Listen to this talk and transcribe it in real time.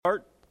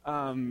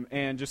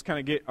and just kind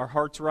of get our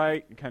hearts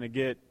right and kind of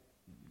get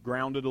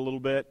grounded a little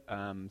bit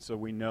so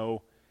we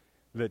know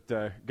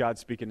that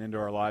God's speaking into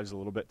our lives a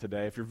little bit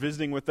today. If you're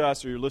visiting with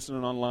us or you're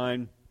listening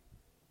online,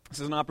 this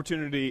is an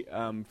opportunity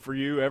for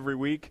you every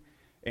week.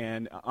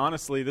 And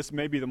honestly, this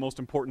may be the most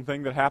important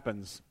thing that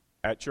happens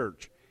at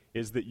church,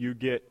 is that you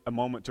get a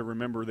moment to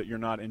remember that you're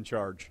not in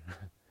charge.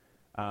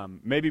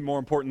 Maybe more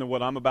important than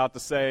what I'm about to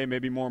say,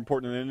 maybe more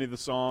important than any of the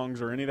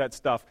songs or any of that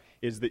stuff,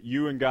 is that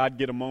you and God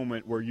get a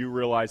moment where you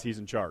realize He's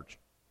in charge.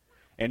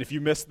 And if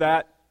you miss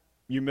that,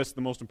 you miss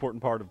the most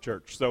important part of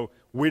church. So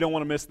we don't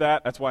want to miss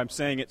that. That's why I'm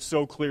saying it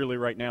so clearly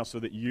right now so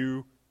that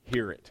you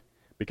hear it.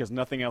 Because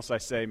nothing else I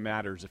say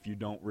matters if you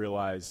don't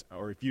realize,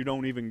 or if you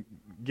don't even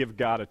give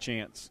God a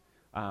chance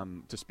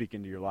to speak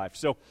into your life.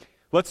 So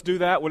let's do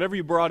that. Whatever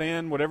you brought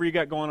in, whatever you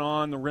got going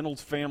on, the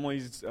Reynolds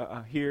family's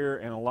here,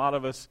 and a lot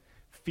of us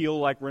feel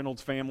like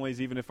Reynolds families,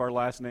 even if our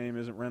last name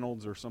isn't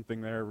Reynolds or something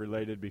there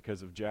related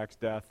because of Jack's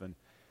death. And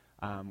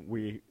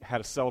we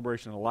had a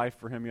celebration of life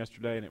for him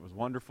yesterday, and it was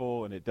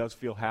wonderful, and it does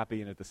feel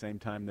happy, and at the same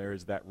time there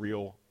is that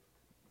real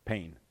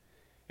pain.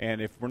 And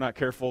if we're not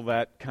careful,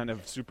 that kind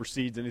of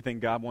supersedes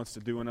anything God wants to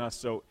do in us.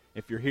 So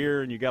if you're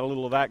here and you got a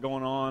little of that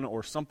going on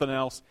or something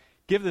else,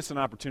 give this an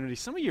opportunity.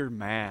 Some of you are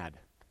mad.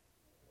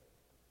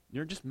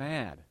 You're just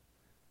mad.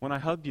 When I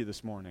hugged you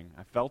this morning,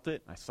 I felt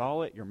it, I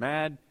saw it, you're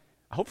mad.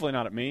 Hopefully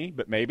not at me,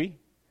 but maybe.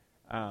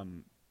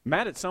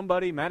 Mad at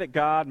somebody, mad at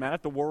God, mad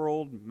at the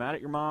world, mad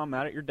at your mom,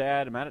 mad at your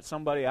dad, mad at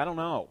somebody, I don't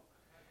know.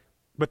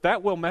 But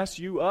that will mess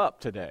you up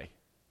today.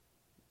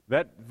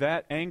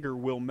 That anger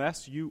will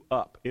mess you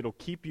up. It'll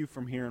keep you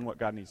from hearing what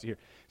God needs to hear.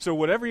 So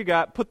whatever you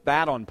got, put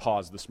that on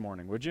pause this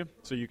morning, would you?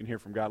 So you can hear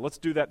from God. Let's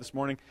do that this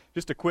morning.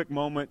 Just a quick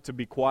moment to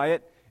be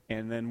quiet,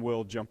 and then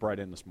we'll jump right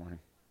in this morning.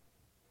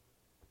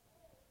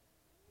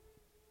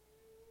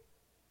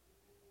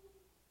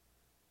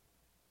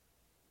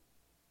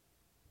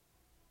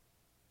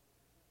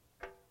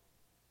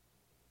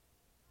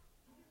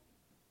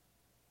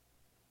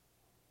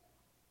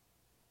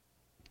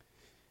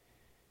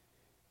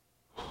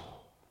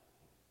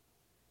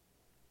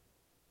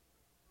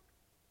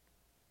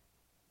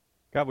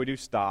 God, we do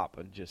stop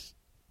and just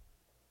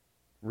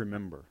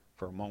remember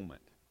for a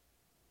moment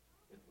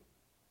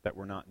that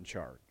we're not in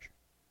charge.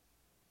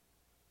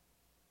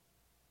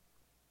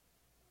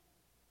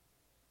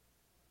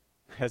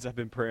 As I've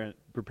been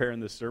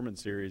preparing this sermon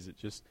series,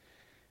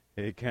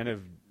 it kind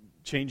of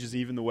changes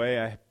even the way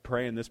I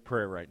pray in this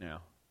prayer right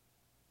now.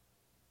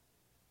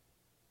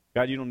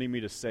 God, you don't need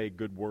me to say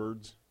good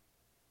words.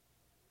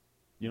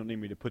 You don't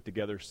need me to put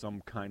together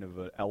some kind of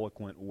an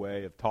eloquent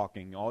way of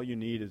talking. All you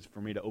need is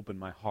for me to open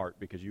my heart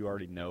because you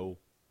already know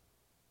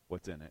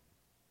what's in it.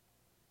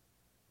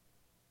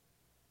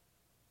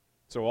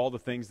 So all the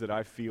things that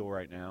I feel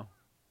right now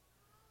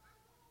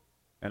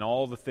and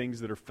all the things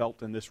that are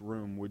felt in this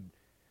room,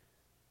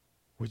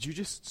 would you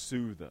just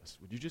soothe us?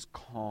 Would you just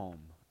calm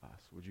us?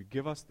 Would you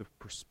give us the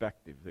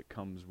perspective that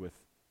comes with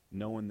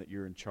knowing that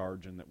you're in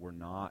charge and that we're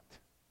not?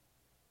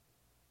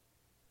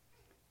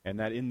 And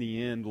that in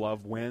the end,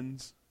 love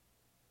wins.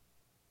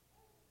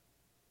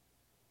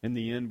 In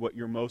the end, what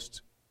you're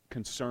most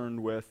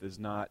concerned with is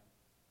not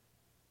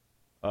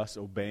us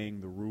obeying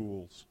the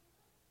rules,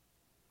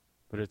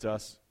 but it's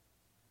us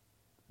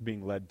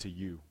being led to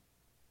you.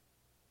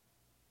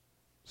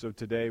 So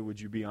today,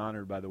 would you be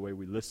honored by the way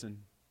we listen?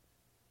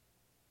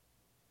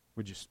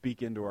 Would you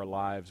speak into our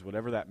lives,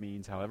 whatever that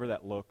means, however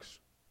that looks,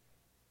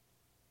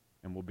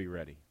 and we'll be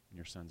ready. In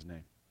your Son's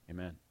name,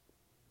 amen.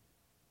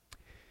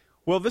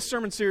 Well, this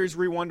sermon series,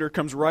 Rewonder,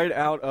 comes right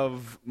out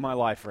of my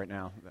life right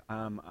now.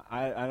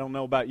 I don't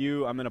know about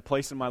you. I'm in a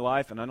place in my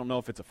life, and I don't know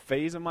if it's a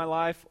phase in my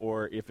life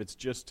or if it's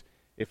just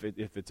if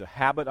it's a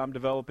habit I'm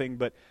developing.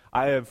 But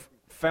I have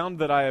found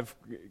that I have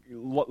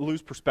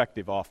lose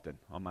perspective often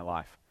on my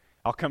life.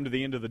 I'll come to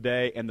the end of the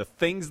day, and the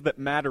things that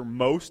matter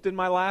most in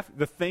my life,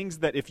 the things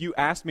that if you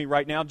ask me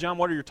right now, John,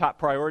 what are your top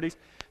priorities?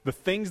 The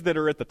things that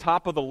are at the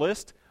top of the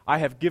list, I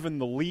have given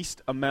the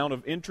least amount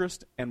of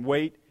interest and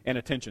weight and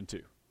attention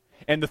to.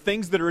 And the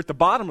things that are at the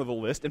bottom of the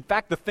list, in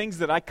fact, the things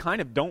that I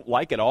kind of don't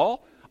like at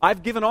all,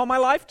 I've given all my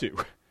life to.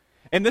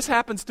 And this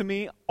happens to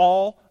me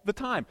all the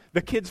time.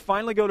 The kids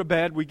finally go to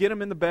bed. We get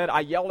them in the bed. I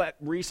yelled at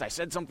Reese. I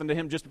said something to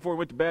him just before he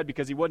went to bed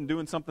because he wasn't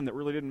doing something that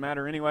really didn't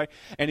matter anyway.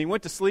 And he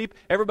went to sleep.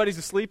 Everybody's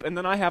asleep. And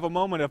then I have a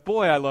moment of,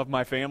 boy, I love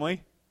my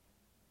family.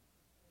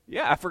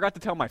 Yeah, I forgot to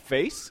tell my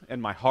face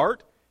and my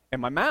heart and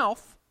my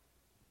mouth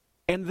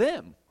and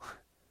them.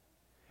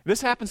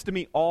 This happens to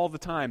me all the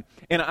time,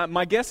 and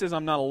my guess is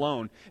I'm not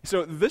alone.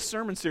 So this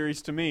sermon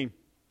series to me,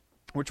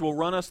 which will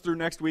run us through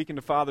next week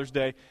into Father's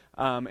Day,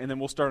 and then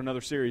we'll start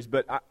another series,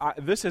 but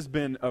this has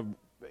been,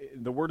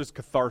 the word is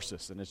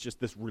catharsis, and it's just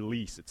this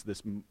release. It's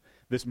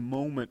this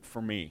moment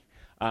for me.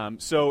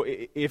 So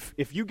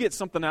if you get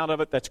something out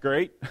of it, that's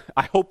great.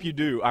 I hope you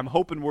do. I'm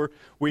hoping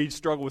we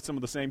struggle with some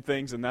of the same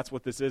things, and that's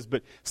what this is.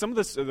 But some of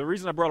this, the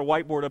reason I brought a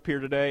whiteboard up here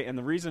today, and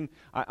the reason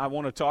I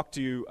want to talk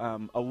to you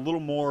a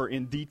little more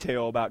in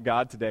detail about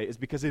God today is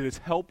because it has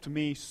helped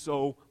me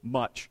so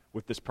much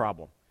with this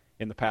problem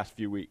in the past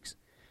few weeks.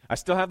 I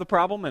still have the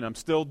problem, and I'm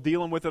still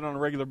dealing with it on a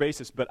regular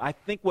basis, but I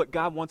think what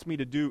God wants me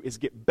to do is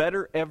get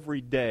better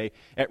every day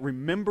at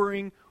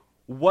remembering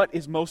what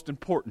is most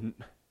important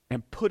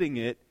and putting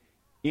it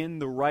in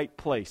the right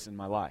place in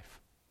my life.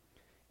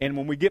 And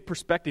when we get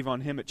perspective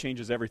on Him, it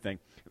changes everything.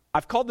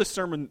 I've called this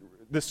sermon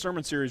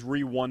series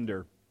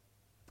Re-Wonder.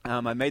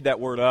 I made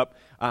that word up,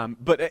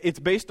 but it's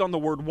based on the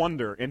word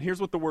wonder. And here's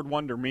what the word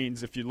wonder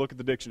means if you look at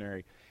the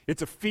dictionary.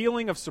 It's a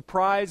feeling of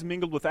surprise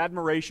mingled with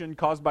admiration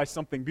caused by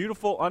something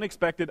beautiful,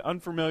 unexpected,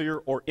 unfamiliar,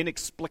 or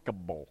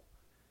inexplicable.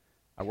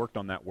 I worked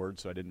on that word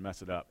so I didn't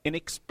mess it up.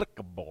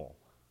 Inexplicable.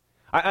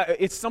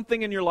 It's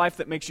something in your life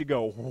that makes you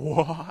go,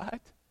 what?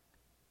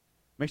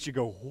 Makes you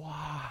go,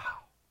 wow.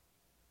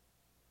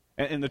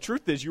 And the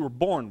truth is, you were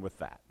born with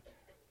that.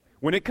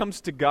 When it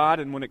comes to God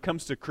and when it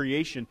comes to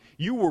creation,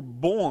 you were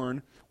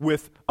born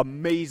with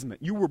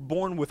amazement. You were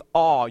born with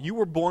awe. You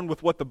were born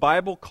with what the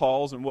Bible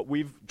calls, and what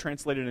we've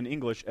translated in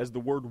English as the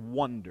word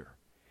wonder.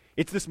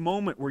 It's this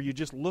moment where you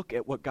just look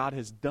at what God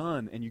has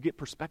done and you get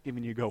perspective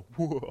and you go,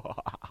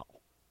 wow,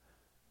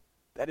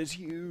 that is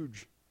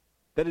huge.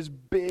 That is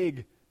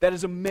big. That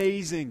is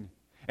amazing.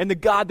 And the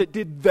God that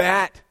did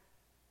that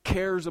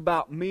cares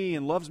about me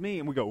and loves me.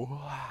 And we go,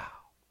 wow.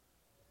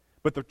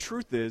 But the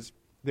truth is,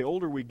 the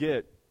older we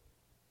get,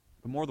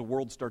 the more the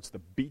world starts to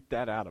beat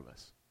that out of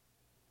us.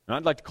 And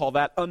I'd like to call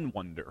that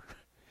unwonder.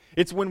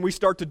 It's when we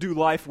start to do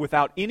life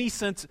without any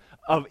sense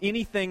of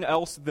anything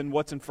else than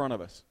what's in front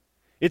of us.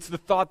 It's the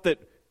thought that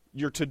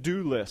your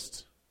to-do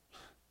list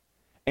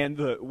and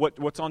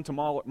what's on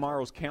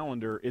tomorrow's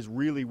calendar is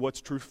really what's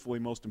truthfully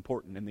most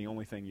important and the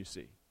only thing you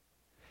see.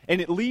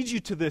 And it leads you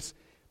to this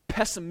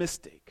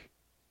pessimistic,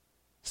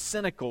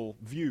 cynical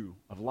view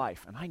of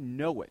life. And I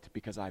know it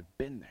because I've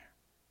been there.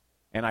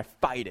 And I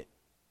fight it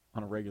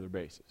on a regular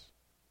basis.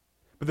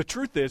 But the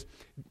truth is,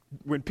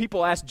 when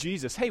people ask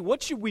Jesus, hey,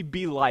 what should we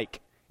be like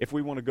if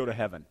we want to go to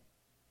heaven?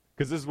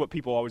 Because this is what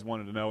people always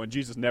wanted to know, and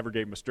Jesus never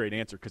gave them a straight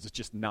answer because it's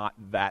just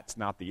that's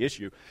not the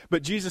issue.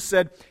 But Jesus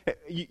said,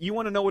 you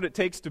want to know what it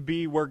takes to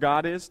be where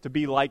God is, to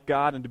be like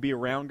God and to be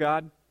around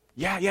God?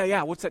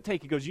 Yeah. What's that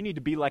take? He goes, you need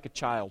to be like a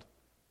child.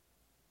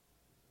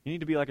 You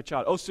need to be like a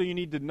child. Oh, so you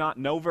need to not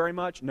know very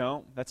much?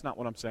 No, that's not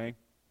what I'm saying.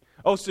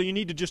 Oh, so you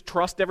need to just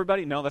trust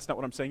everybody? No, that's not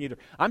what I'm saying either.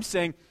 I'm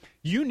saying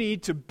you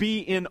need to be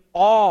in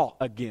awe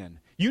again.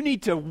 You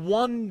need to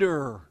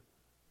wonder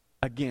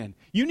again.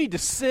 You need to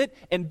sit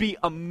and be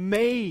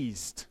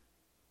amazed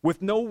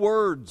with no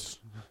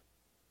words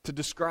to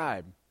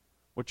describe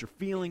what you're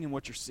feeling and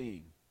what you're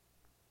seeing.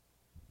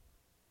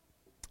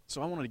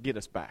 So I want to get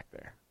us back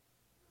there.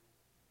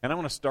 And I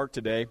want to start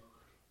today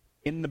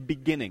in the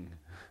beginning.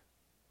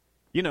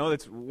 You know,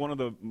 it's one of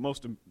the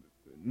most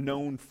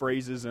known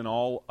phrases in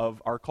all of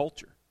our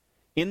culture.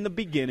 In the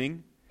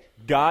beginning,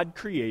 God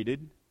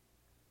created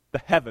the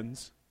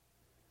heavens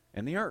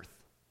and the earth.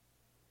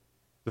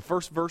 The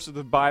first verse of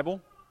the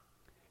Bible,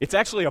 it's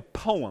actually a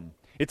poem.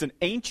 It's an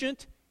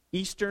ancient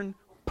Eastern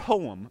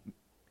poem.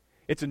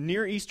 It's a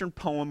Near Eastern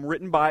poem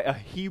written by a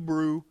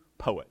Hebrew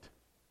poet.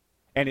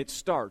 And it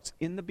starts,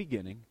 in the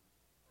beginning,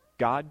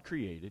 God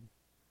created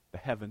the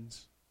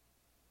heavens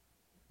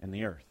and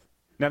the earth.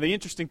 Now, the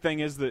interesting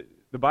thing is that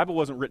the Bible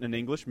wasn't written in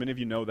English. Many of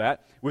you know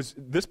that.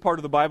 This part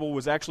of the Bible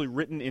was actually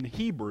written in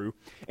Hebrew,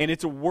 and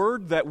it's a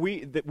word that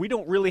we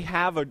don't really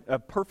have a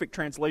perfect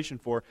translation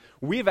for.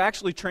 We've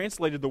actually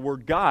translated the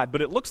word God,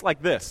 but it looks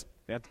like this.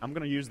 I'm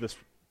going to use this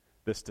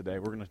today.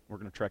 We're going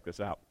to check this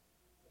out.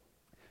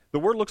 The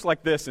word looks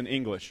like this in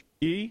English: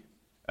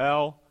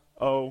 E-L-O-H-I-M.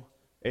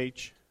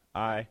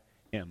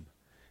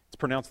 It's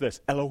pronounced this: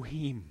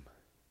 Elohim.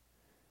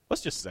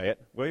 Let's just say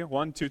it, will you?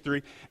 1, 2,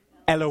 3.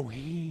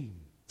 Elohim.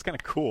 It's kind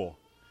of cool.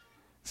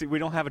 See, we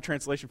don't have a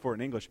translation for it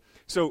in English.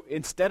 So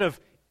instead of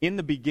in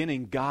the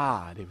beginning,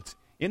 God, it's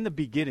in the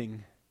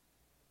beginning,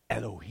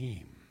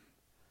 Elohim.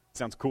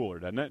 Sounds cooler,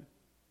 doesn't it?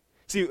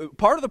 See,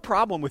 part of the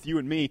problem with you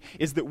and me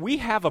is that we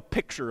have a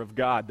picture of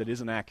God that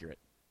isn't accurate.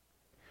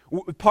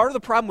 Part of the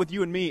problem with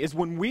you and me is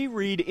when we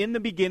read in the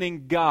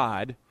beginning,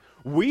 God,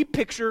 we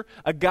picture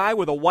a guy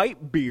with a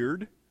white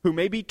beard who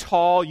may be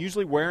tall,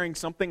 usually wearing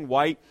something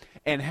white,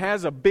 and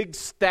has a big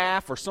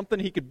staff or something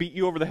he could beat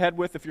you over the head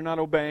with if you're not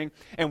obeying.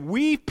 And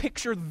we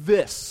picture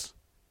this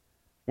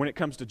when it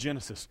comes to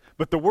Genesis.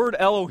 But the word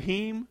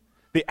Elohim,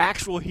 the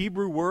actual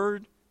Hebrew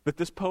word that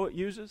this poet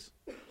uses,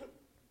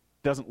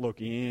 doesn't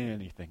look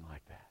anything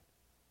like that.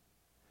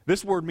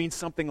 This word means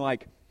something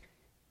like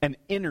an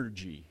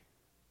energy.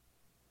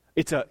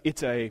 It's a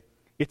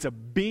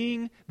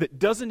being that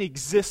doesn't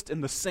exist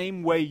in the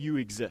same way you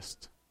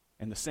exist,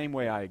 in the same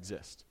way I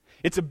exist.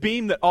 It's a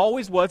being that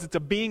always was. It's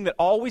a being that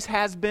always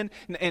has been.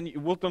 And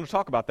we're going to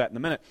talk about that in a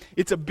minute.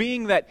 It's a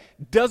being that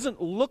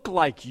doesn't look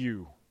like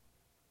you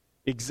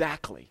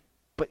exactly,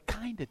 but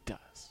kind of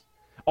does.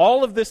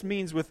 All of this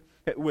means with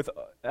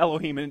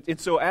Elohim. And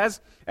so as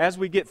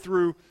we get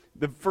through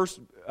the first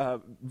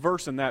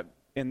verse in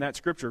that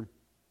scripture,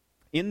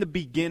 in the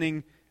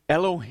beginning,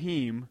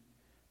 Elohim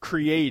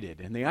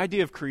created. And the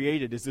idea of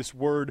created is this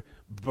word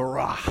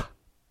barah.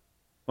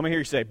 Let me hear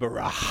you say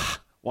barah.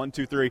 1,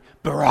 2, 3,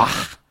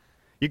 barah.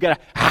 You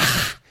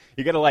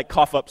gotta like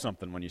cough up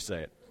something when you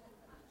say it.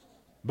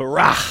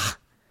 Barach.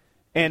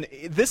 And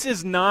this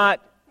is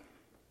not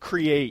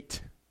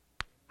create.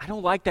 I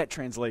don't like that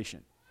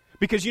translation.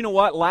 Because you know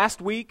what?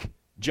 Last week,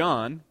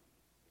 John,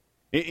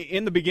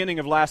 in the beginning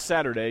of last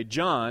Saturday,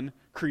 John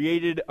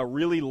created a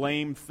really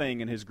lame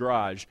thing in his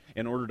garage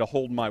in order to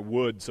hold my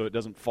wood so it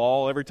doesn't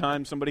fall every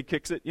time somebody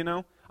kicks it, you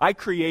know? I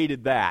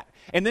created that.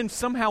 And then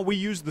somehow we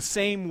use the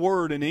same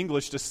word in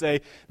English to say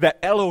that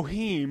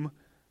Elohim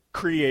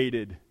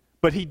created,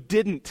 but he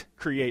didn't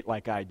create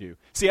like I do.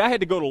 See, I had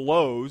to go to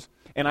Lowe's,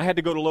 and I had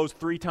to go to Lowe's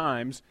 3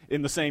 times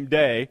in the same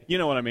day. You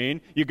know what I mean?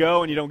 You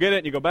go and you don't get it,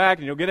 and you go back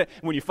and you don't get it.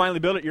 And when you finally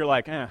build it, you're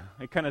like,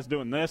 it kind of is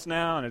doing this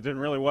now, and it's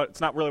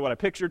not really what I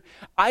pictured.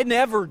 I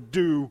never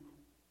do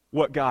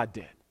what God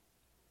did.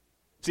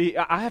 See,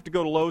 I have to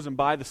go to Lowe's and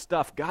buy the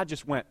stuff. God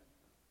just went,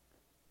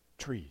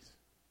 trees.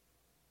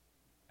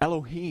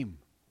 Elohim,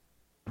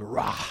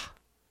 bara.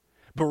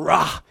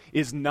 Bara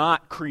is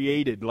not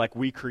created like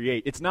we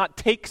create. It's not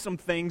take some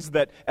things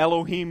that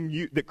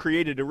Elohim that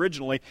created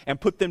originally and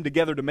put them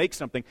together to make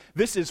something.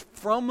 This is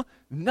from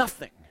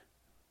nothing.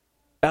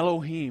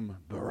 Elohim,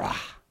 bara.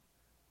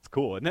 It's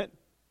cool, isn't it?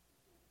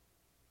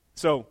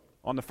 So,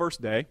 on the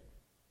first day,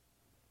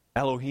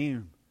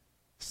 Elohim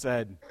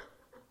said,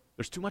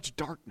 there's too much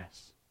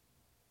darkness.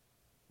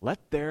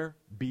 Let there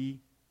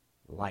be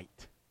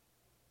light.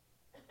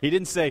 He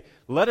didn't say,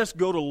 let us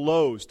go to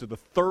Lowe's to the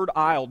 3rd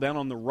aisle down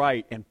on the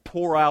right and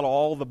pour out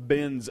all the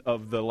bins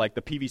of the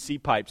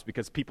PVC pipes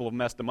because people have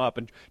messed them up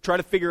and try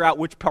to figure out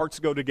which parts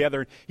go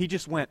together. He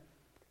just went,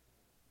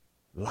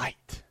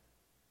 light.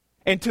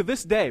 And to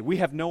this day, we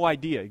have no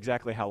idea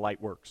exactly how light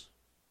works.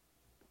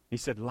 He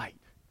said, light.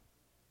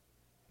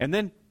 And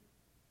then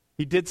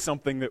he did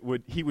something that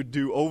he would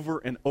do over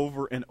and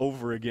over and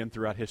over again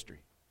throughout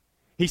history.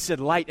 He said,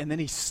 light, and then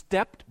he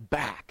stepped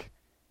back.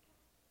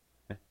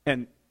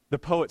 And the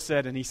poet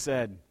said, and he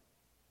said,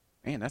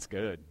 man, that's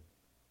good.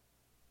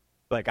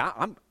 Like,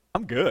 I'm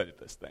good at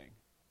this thing.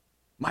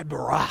 My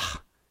barach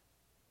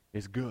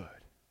is good.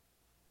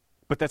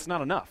 But that's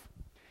not enough.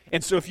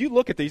 And so if you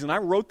look at these, and I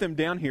wrote them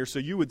down here so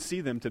you would see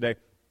them today.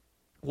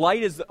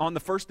 Light is on the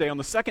first day. On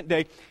the second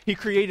day, he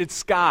created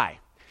sky.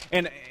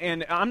 And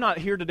I'm not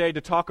here today to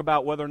talk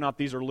about whether or not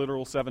these are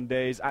literal 7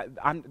 days. I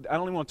don't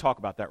even want to talk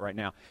about that right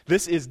now.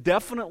 This is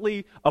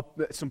definitely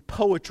some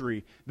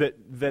poetry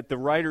that the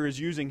writer is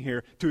using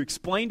here to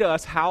explain to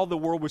us how the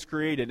world was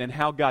created and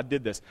how God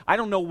did this. I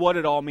don't know what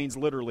it all means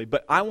literally,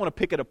 but I want to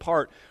pick it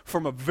apart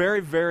from a very,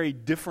 very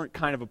different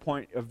kind of a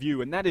point of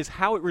view, and that is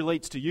how it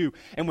relates to you.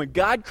 And when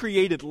God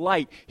created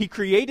light, he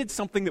created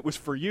something that was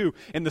for you.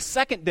 And the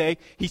second day,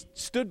 he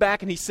stood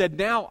back and he said,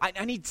 now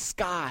I need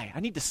sky.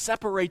 I need to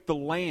separate the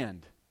land.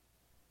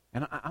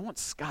 And I want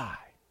sky.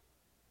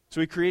 So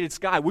he created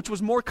sky, which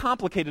was more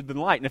complicated than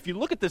light. And if you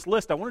look at this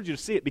list, I wanted you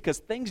to see it because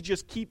things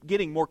just keep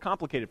getting more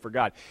complicated for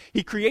God.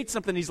 He creates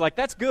something, he's like,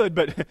 that's good,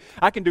 but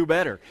I can do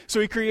better. So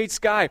he creates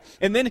sky.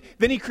 And then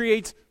he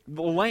creates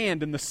the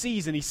land and the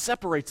seas, and he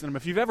separates them.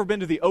 If you've ever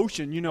been to the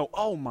ocean, you know,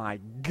 oh my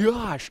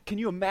gosh, can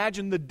you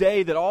imagine the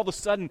day that all of a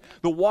sudden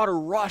the water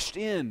rushed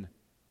in?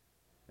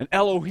 And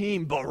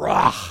Elohim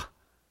barach,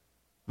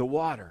 the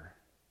water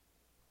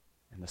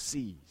and the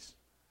seas.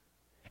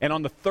 And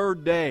on the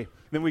third day,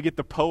 then we get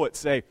the poet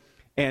say,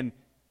 and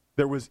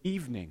there was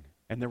evening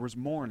and there was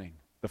morning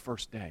the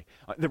first day.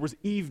 There was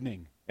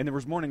evening and there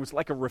was morning. It was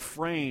like a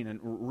refrain, and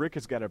Rick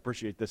has got to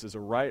appreciate this as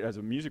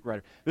a music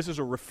writer. This is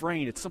a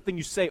refrain. It's something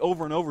you say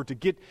over and over to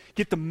get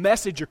the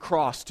message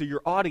across to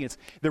your audience.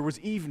 There was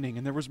evening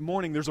and there was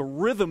morning. There's a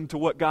rhythm to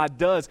what God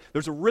does.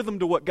 There's a rhythm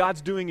to what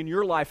God's doing in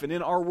your life and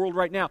in our world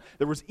right now.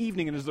 There was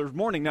evening and there was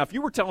morning. Now, if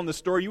you were telling this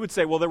story, you would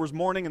say, well, there was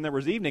morning and there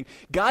was evening.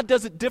 God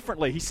does it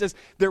differently. He says,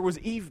 there was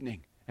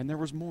evening and there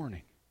was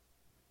morning.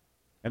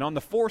 And on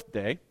the fourth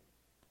day,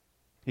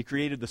 he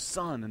created the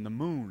sun and the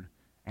moon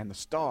and the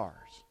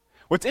stars.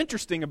 What's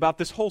interesting about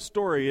this whole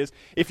story is,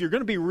 if you're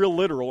going to be real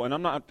literal, and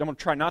I'm going to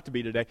try not to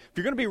be today, if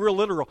you're going to be real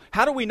literal,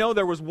 how do we know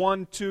there was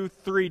 1, 2,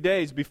 3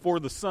 days before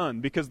the sun?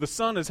 Because the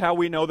sun is how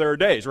we know there are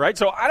days, right?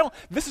 So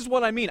this is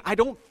what I mean. I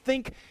don't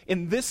think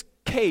in this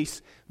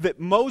case that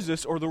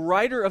Moses, or the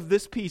writer of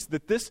this piece,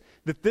 that this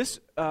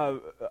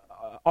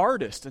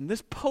artist and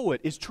this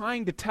poet is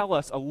trying to tell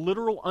us a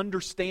literal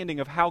understanding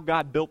of how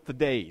God built the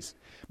days.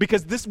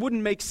 Because this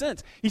wouldn't make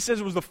sense. He says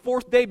it was the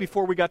fourth day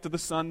before we got to the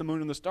sun, the moon,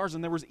 and the stars,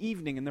 and there was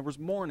evening and there was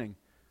morning,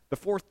 the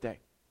fourth day.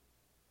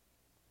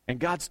 And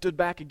God stood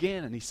back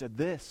again and he said,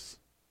 this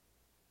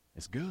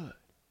is good.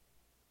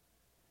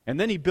 And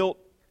then he built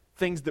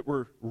things that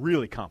were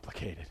really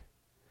complicated.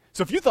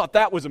 So if you thought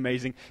that was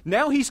amazing,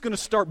 now he's going to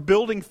start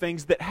building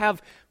things that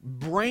have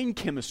brain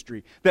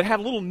chemistry, that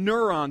have little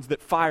neurons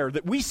that fire,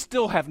 that we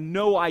still have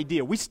no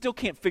idea. We still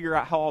can't figure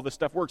out how all this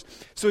stuff works.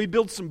 So he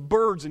builds some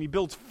birds and he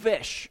builds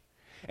fish.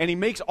 And he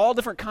makes all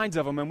different kinds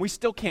of them, and we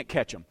still can't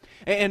catch them.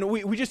 And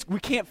we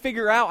can't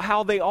figure out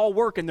how they all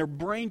work, and their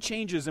brain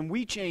changes, and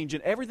we change,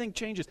 and everything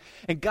changes.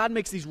 And God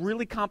makes these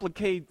really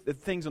complicated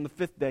things on the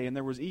fifth day, and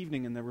there was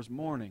evening and there was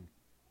morning,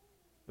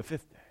 the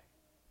fifth day.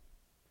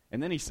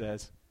 And then he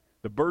says,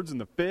 The birds and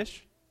the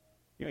fish,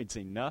 you ain't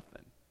seen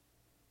nothing.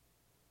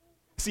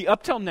 See,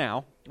 up till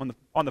now,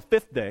 on the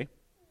fifth day,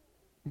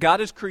 God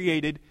has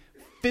created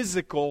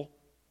physical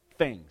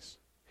things.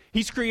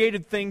 He's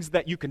created things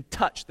that you can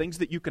touch, things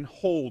that you can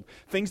hold,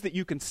 things that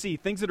you can see,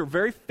 things that are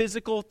very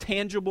physical,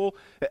 tangible,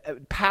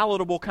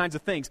 palatable kinds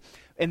of things.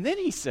 And then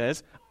he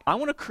says, I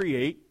want to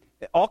create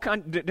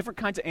different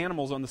kinds of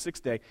animals on the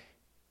sixth day,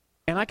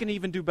 and I can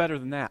even do better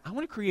than that. I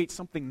want to create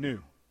something new.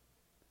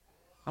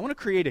 I want to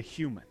create a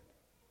human.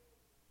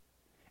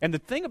 And the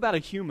thing about a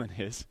human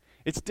is,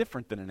 it's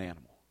different than an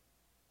animal.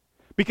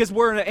 Because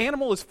where an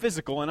animal is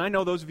physical, and I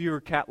know those of you who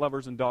are cat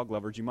lovers and dog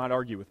lovers, you might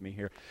argue with me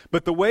here,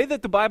 but the way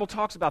that the Bible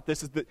talks about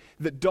this is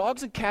that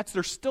dogs and cats,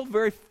 they're still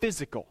very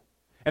physical.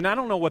 And I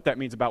don't know what that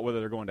means about whether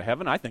they're going to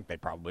heaven. I think they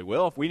probably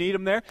will if we need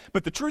them there.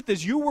 But the truth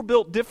is, you were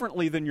built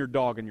differently than your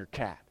dog and your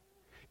cat.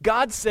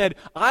 God said,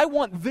 I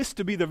want this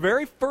to be the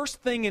very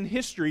first thing in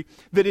history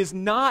that is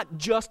not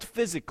just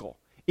physical.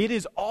 It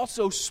is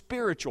also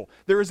spiritual.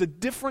 There is a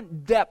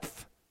different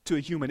depth to a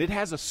human. It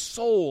has a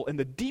soul, and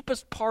the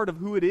deepest part of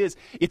who it is,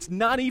 it's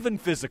not even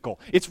physical.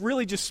 It's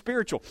really just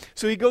spiritual.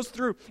 So he goes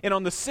through, and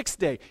on the sixth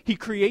day, he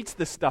creates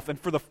this stuff. And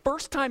for the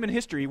first time in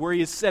history, where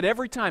he has said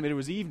every time, it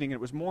was evening, it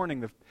was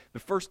morning, the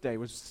first day, it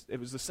was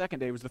the second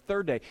day, it was the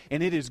third day,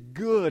 and it is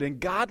good.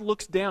 And God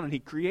looks down, and he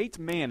creates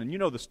man, and you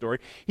know the story.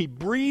 He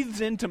breathes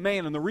into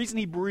man, and the reason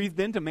he breathed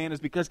into man is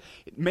because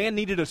man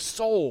needed a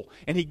soul,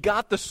 and he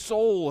got the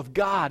soul of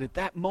God at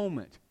that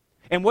moment.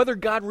 And whether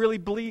God really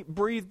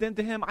breathed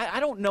into him, I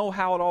don't know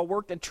how it all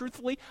worked. And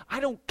truthfully, I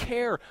don't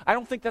care. I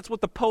don't think that's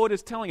what the poet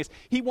is telling us.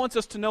 He wants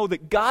us to know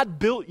that God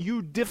built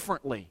you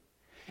differently.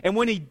 And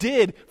when he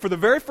did, for the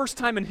very first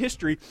time in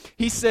history,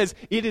 he says,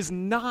 it is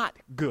not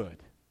good.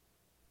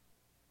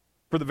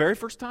 For the very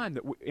first time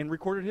in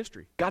recorded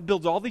history. God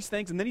builds all these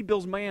things, and then he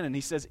builds man, and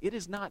he says, it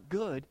is not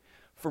good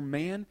for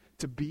man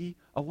to be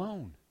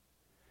alone.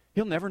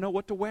 He'll never know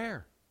what to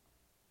wear.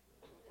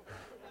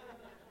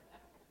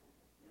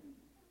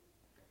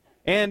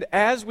 And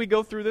as we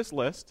go through this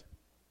list,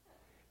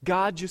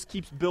 God just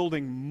keeps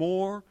building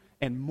more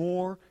and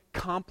more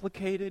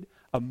complicated,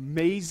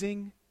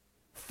 amazing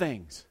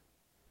things.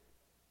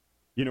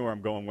 You know where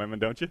I'm going, women,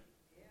 don't you?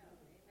 Yeah.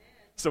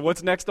 So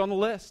what's next on the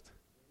list?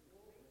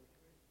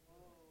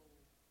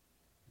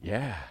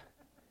 Yeah.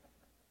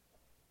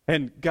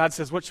 And God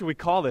says, what should we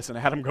call this? And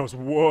Adam goes,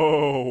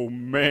 whoa,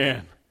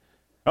 man.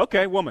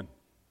 Okay, woman.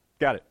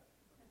 Got it.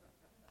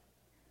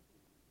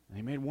 And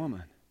he made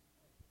woman.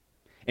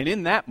 And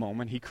in that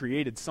moment, he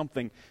created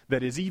something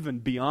that is even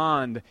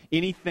beyond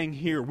anything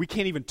here. We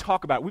can't even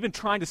talk about it. We've been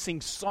trying to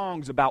sing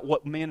songs about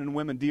what men and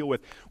women deal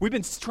with. We've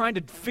been trying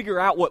to figure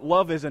out what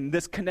love is and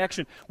this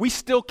connection. We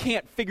still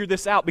can't figure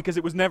this out because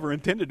it was never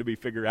intended to be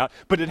figured out,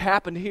 but it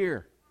happened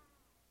here.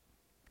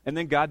 And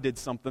then God did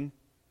something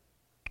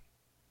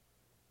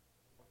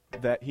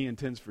that he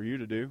intends for you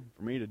to do,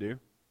 for me to do.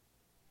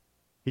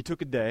 He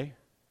took a day,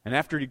 and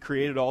after he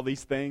created all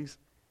these things,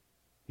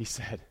 he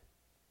said,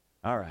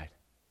 all right,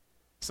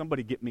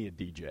 somebody get me a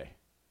DJ.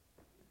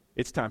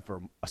 It's time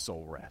for a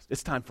soul rest.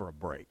 It's time for a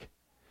break.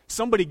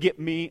 Somebody get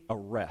me a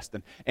rest.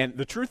 And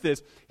the truth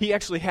is, he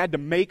actually had to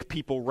make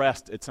people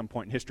rest at some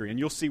point in history. And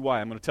you'll see why.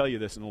 I'm going to tell you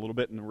this in a little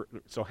bit.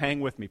 So hang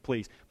with me,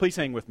 please. Please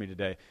hang with me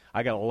today.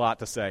 I got a lot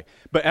to say.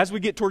 But as we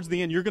get towards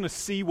the end, you're going to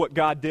see what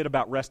God did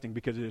about resting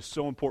because it is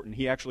so important.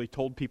 He actually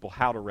told people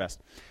how to rest.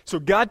 So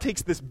God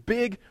takes this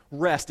big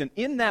rest. And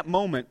in that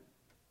moment,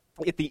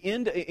 at the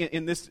end,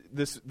 in this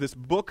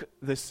book,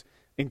 this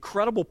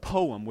incredible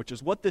poem, which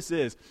is what this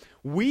is,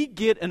 we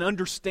get an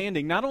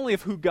understanding not only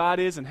of who God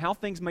is and how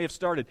things may have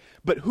started,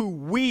 but who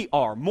we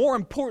are. More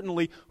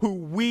importantly, who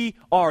we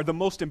are, the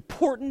most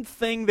important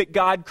thing that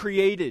God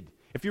created.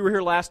 If you were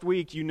here last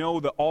week, you know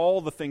that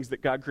all the things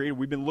that God created,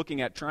 we've been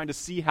looking at, trying to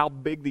see how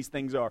big these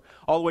things are,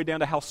 all the way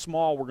down to how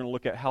small. We're going to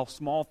look at how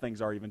small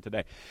things are even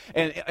today.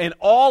 And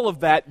all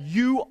of that,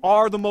 you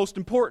are the most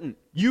important.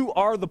 You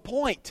are the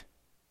point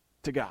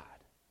to God.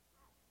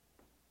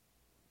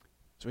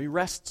 So he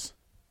rests.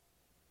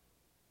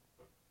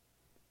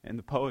 And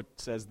the poet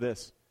says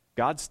this,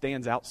 God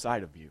stands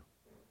outside of you.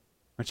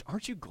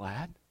 Aren't you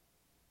glad?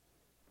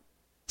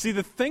 See,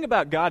 the thing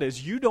about God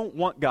is you don't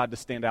want God to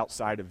stand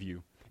outside of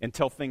you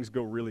until things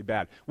go really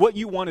bad. What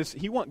you want is,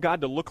 you want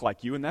God to look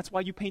like you, and that's why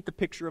you paint the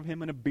picture of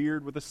him in a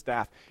beard with a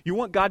staff. You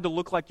want God to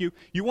look like you.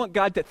 You want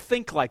God to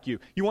think like you.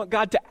 You want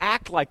God to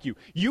act like you.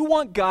 You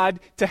want God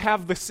to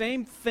have the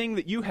same thing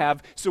that you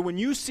have, so when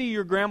you see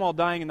your grandma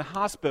dying in the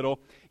hospital,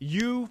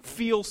 you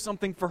feel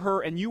something for her,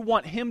 and you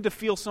want him to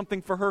feel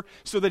something for her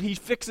so that he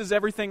fixes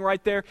everything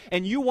right there,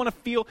 and you want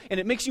to feel,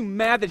 and it makes you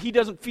mad that he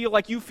doesn't feel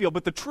like you feel.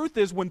 But the truth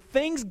is, when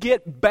things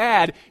get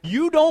bad,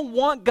 you don't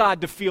want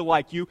God to feel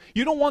like you.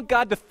 You don't want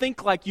God to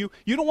think like you.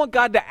 You don't want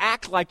God to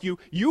act like you.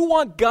 You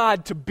want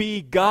God to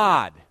be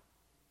God,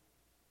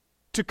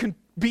 to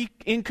be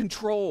in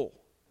control.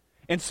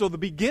 And so the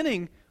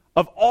beginning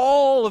of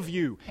all of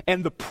you,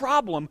 and the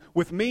problem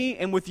with me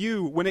and with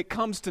you when it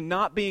comes to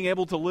not being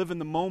able to live in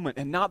the moment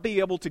and not being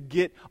able to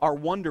get our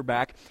wonder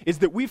back, is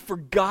that we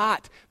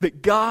forgot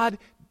that God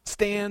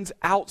stands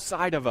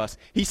outside of us.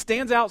 He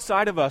stands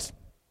outside of us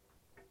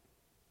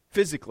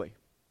physically,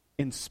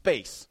 in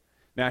space.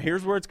 Now,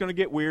 here's where it's going to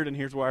get weird, and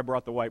here's why I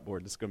brought the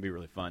whiteboard. This is going to be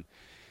really fun.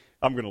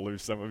 I'm going to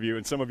lose some of you,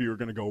 and some of you are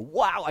going to go,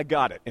 wow, I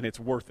got it, and it's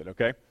worth it,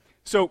 okay?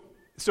 So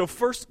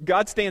first,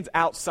 God stands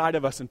outside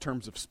of us in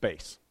terms of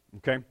space,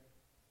 okay?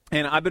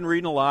 And I've been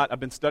reading a lot. I've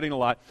been studying a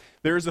lot.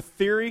 There is a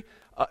theory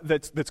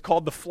that's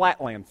called the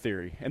flatland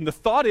theory. And the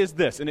thought is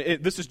this, and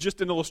this is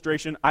just an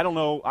illustration. I don't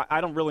know.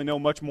 I don't really know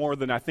much more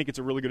than I think it's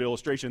a really good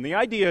illustration. The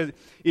idea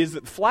is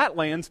that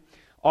flatlands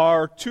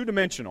are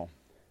two-dimensional.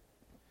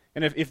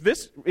 And if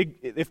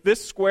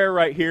this square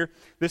right here,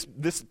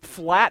 this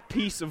flat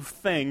piece of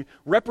thing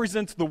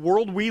represents the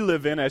world we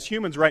live in as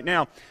humans right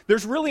now,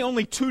 there's really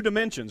only two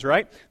dimensions,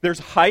 right? There's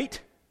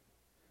height,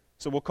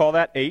 so we'll call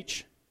that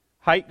h.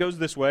 Height goes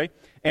this way,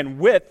 and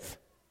width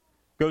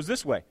goes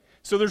this way.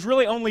 So there's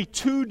really only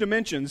two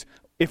dimensions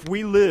if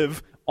we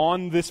live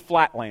on this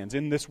flatlands,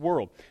 in this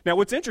world. Now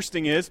what's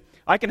interesting is,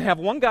 I can have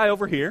one guy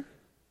over here.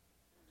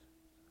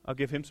 I'll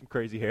give him some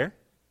crazy hair.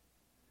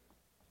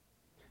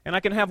 And I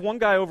can have one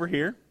guy over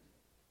here,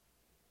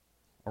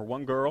 or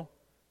one girl.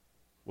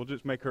 We'll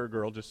just make her a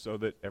girl just so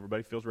that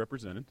everybody feels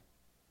represented.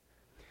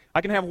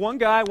 I can have one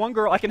guy, one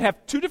girl. I can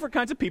have two different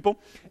kinds of people.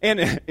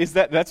 And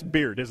that's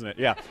beard, isn't it?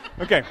 Yeah.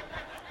 Okay.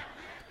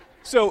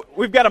 So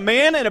we've got a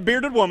man and a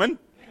bearded woman.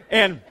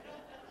 And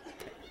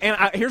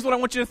here's what I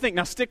want you to think.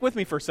 Now stick with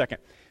me for a second.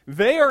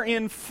 They are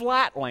in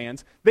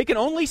flatlands. They can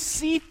only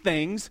see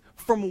things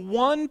from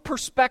one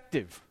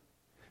perspective.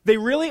 They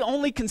really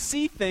only can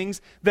see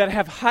things that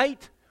have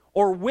height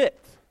or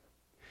width.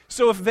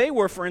 So if they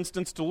were, for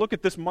instance, to look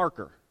at this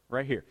marker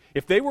right here,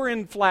 if they were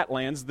in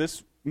flatlands,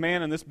 this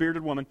man and this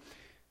bearded woman,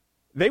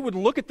 they would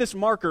look at this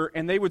marker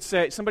and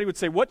somebody would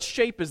say, what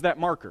shape is that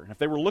marker? And if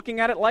they were looking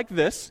at it like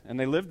this, and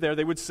they lived there,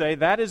 they would say,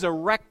 that is a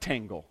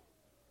rectangle.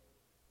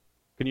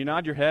 Can you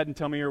nod your head and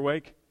tell me you're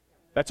awake?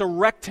 That's a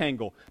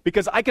rectangle,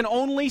 because I can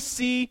only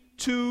see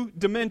two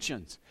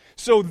dimensions.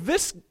 So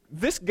this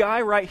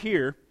guy right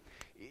here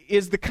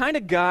is the kind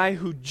of guy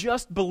who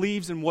just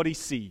believes in what he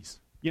sees.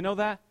 You know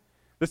that?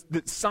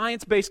 The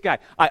science-based guy.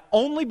 I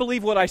only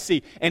believe what I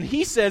see. And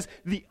he says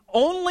the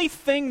only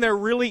thing there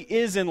really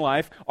is in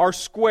life are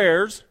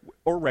squares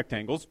or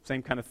rectangles,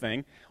 same kind of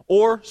thing,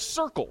 or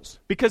circles.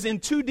 Because in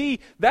 2D,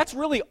 that's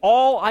really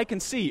all I can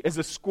see is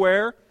a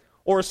square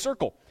or a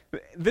circle.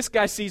 This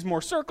guy sees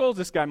more circles,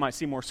 this guy might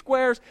see more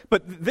squares,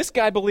 but this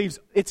guy believes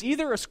it's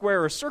either a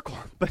square or a circle.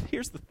 But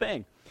here's the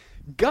thing.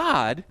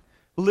 God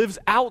lives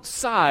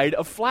outside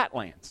of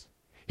flatlands.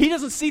 He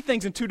doesn't see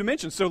things in two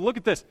dimensions. So look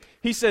at this.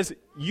 He says,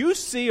 you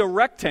see a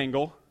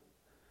rectangle,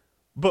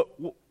 but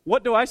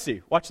what do I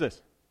see? Watch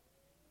this.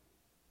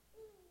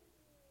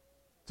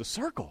 It's a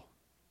circle.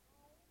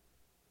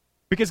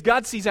 Because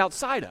God sees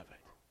outside of it.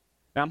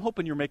 Now, I'm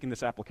hoping you're making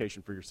this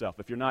application for yourself.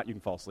 If you're not, you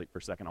can fall asleep for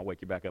a second. I'll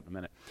wake you back up in a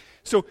minute.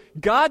 So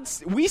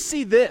we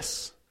see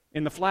this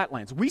in the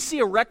flatlands. We see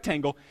a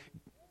rectangle,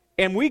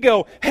 and we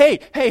go,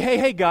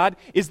 hey, God,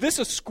 is this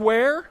a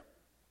square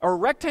or a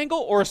rectangle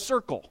or a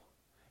circle?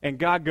 And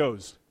God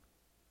goes,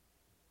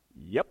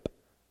 yep.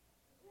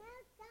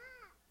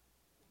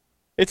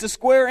 It's a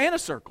square and a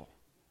circle.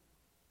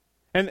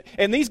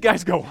 And these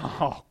guys go,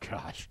 oh,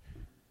 gosh.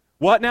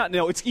 What now?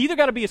 No, it's either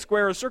got to be a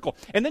square or a circle.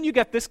 And then you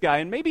got this guy,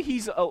 and maybe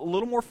he's a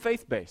little more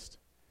faith-based.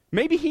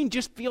 Maybe he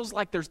just feels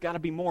like there's got to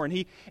be more.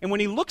 And when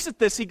he looks at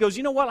this, he goes,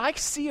 you know what? I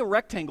see a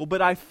rectangle,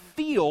 but I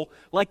feel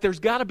like there's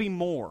got to be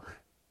more.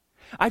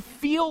 I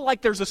feel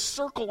like there's a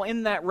circle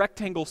in that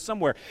rectangle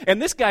somewhere.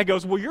 And this guy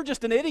goes, well, you're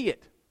just an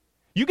idiot.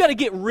 You got to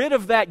get rid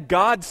of that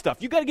God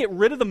stuff. You got to get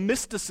rid of the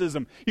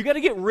mysticism. You got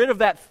to get rid of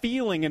that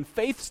feeling and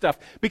faith stuff,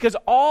 because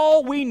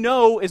all we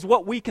know is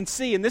what we can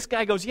see. And this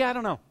guy goes, yeah, I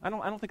don't know. I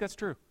don't think that's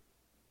true.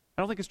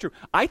 I don't think it's true.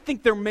 I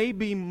think there may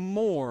be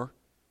more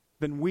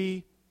than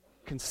we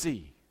can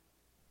see.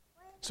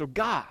 So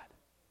God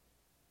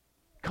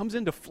comes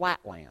into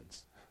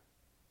flatlands,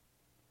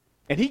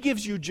 and He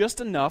gives you just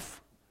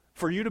enough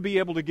for you to be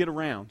able to get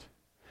around.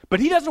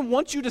 But He doesn't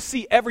want you to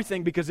see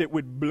everything, because it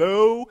would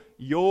blow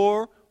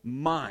your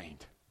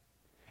mind.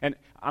 And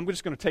I'm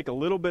just going to take a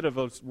little bit of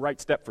a right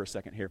step for a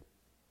second here.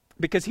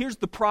 Because here's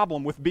the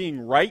problem with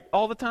being right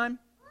all the time.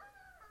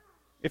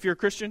 If you're a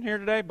Christian here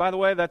today, by the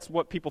way, that's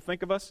what people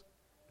think of us.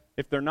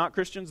 If they're not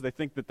Christians, they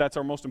think that that's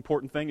our most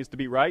important thing, is to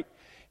be right.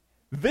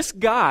 This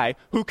guy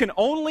who can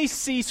only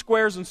see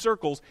squares and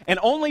circles and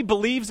only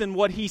believes in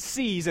what he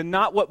sees and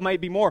not what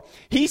might be more,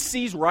 he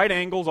sees right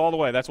angles all the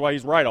way. That's why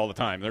he's right all the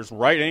time. There's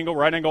right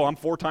angle. I'm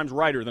 4 times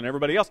righter than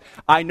everybody else.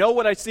 I know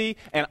what I see,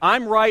 and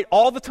I'm right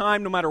all the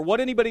time. No matter what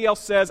anybody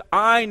else says,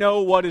 I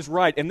know what is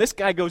right. And this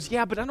guy goes,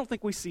 yeah, but I don't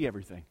think we see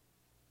everything.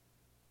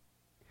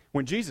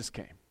 When Jesus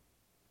came,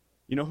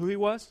 you know who He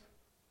was?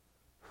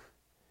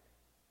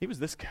 He was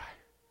this guy.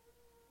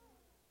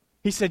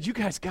 He said, you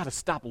guys got to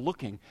stop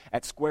looking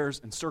at squares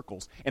and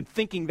circles and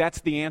thinking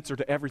that's the answer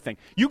to everything.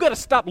 You got to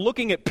stop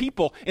looking at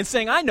people and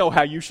saying, I know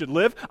how you should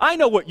live. I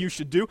know what you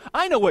should do.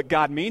 I know what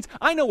God means.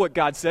 I know what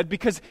God said,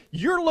 because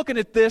you're looking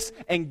at this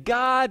and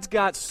God's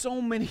got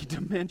so many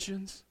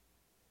dimensions.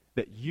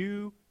 that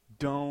you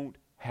don't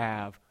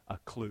have a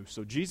clue.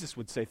 So Jesus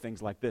would say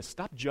things like this: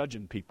 stop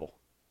judging people,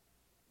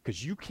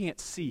 because you can't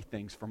see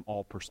things from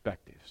all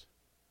perspectives.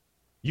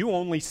 You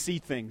only see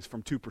things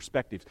from two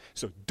perspectives.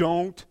 So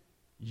don't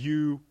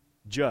you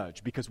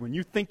judge, because when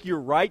you think you're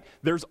right,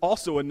 there's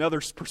also another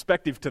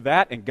perspective to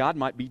that, and God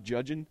might be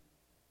judging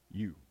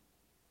you.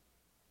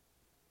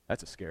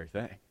 That's a scary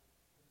thing.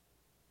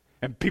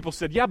 And people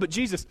said, yeah, but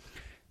Jesus,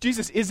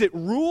 is it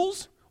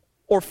rules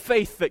or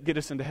faith that get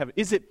us into heaven?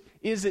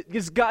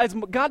 Is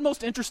God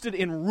most interested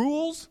in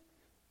rules,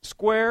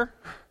 square,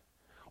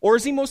 or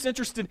is he most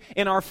interested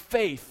in our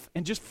faith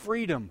and just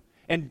freedom?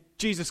 And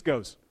Jesus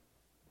goes,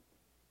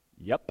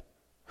 yep.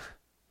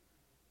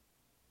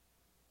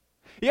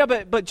 Yeah,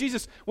 but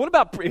Jesus, what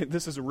about,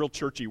 this is a real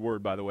churchy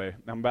word, by the way.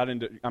 I'm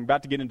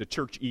about to get into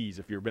church-ese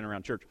if you've been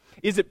around church.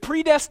 Is it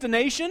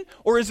predestination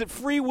or is it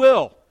free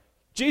will?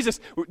 Jesus,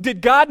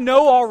 did God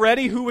know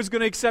already who was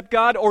going to accept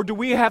God, or do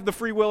we have the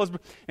free will?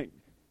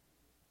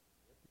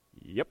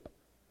 Yep.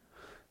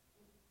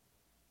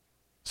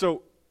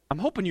 So I'm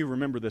hoping you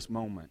remember this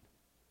moment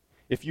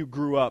if you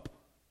grew up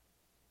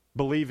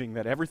believing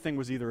that everything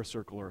was either a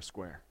circle or a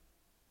square,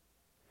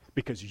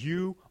 because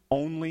you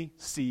only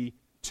see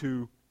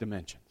two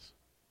dimensions.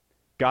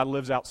 God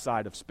lives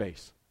outside of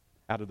space,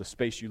 out of the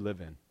space you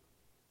live in.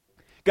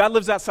 God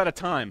lives outside of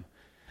time.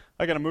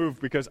 I got to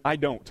move because I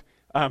don't.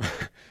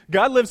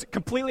 God lives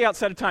completely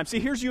outside of time. See,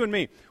 here's you and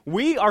me.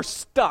 We are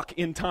stuck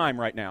in time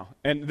right now.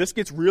 And this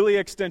gets really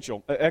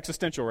existential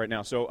right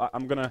now. So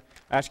I'm going to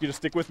ask you to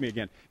stick with me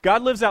again.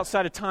 God lives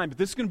outside of time, but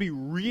this is going to be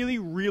really,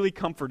 really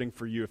comforting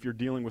for you if you're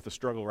dealing with a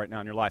struggle right now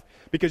in your life.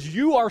 Because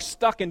you are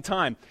stuck in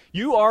time.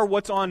 You are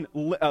what's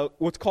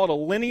called a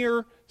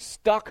linear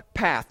stuck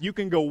path. You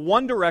can go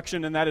one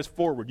direction, and that is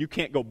forward. You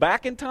can't go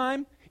back in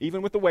time.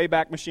 Even with the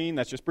Wayback Machine,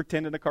 that's just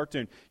pretend in a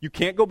cartoon. You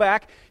can't go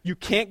back. You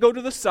can't go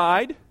to the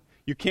side.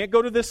 You can't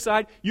go to this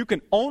side. You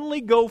can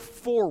only go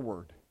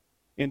forward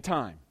in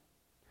time.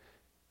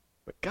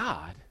 But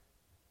God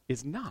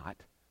is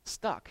not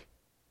stuck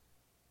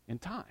in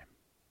time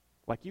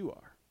like you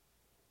are.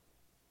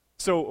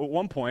 So at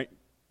one point,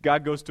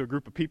 God goes to a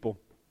group of people,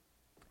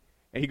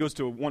 and he goes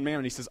to one man,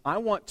 and he says, I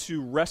want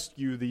to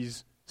rescue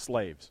these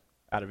slaves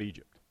out of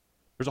Egypt.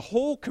 There's a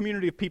whole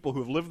community of people who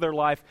have lived their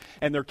life,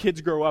 and their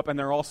kids grow up, and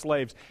they're all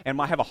slaves, and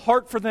I have a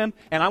heart for them,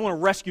 and I want to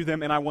rescue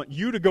them, and I want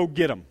you to go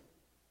get them.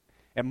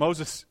 And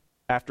Moses,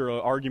 after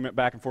an argument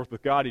back and forth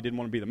with God, he didn't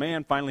want to be the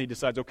man. Finally, he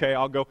decides, okay,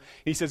 I'll go.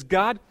 He says,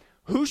 God,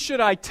 who should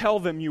I tell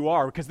them you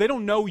are? Because they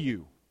don't know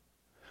you.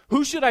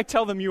 Who should I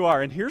tell them you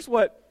are? And here's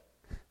what,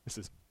 this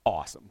is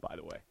awesome, by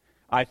the way.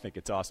 I think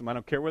it's awesome. I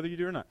don't care whether you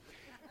do or not.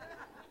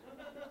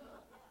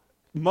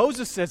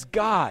 Moses says,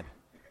 God,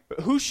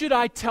 who should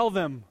I tell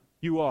them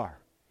you are?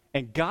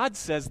 And God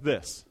says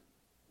this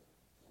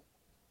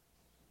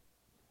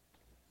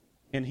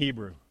in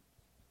Hebrew.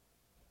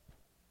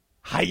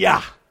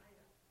 Hayah.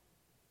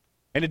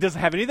 And it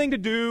doesn't have anything to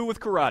do with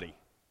karate.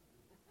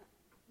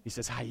 He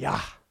says,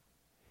 Hayah.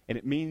 And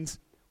it means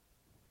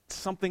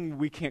something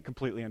we can't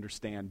completely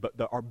understand, but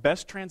our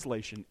best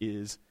translation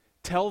is,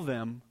 tell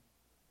them,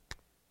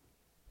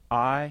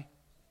 I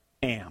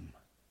am.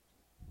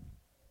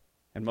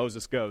 And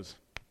Moses goes,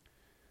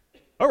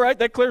 all right,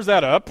 that clears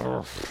that up.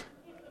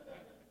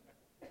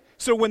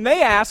 So when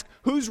they ask,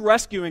 who's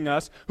rescuing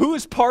us, who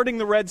is parting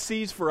the Red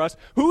Seas for us,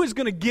 who is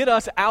going to get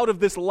us out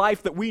of this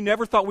life that we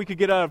never thought we could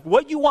get out of,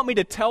 what you want me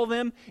to tell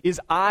them is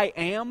I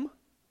am?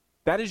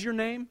 That is your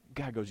name?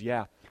 God goes,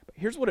 yeah. But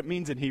here's what it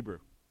means in Hebrew.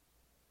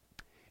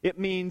 It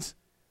means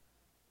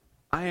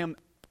I am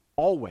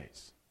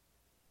always.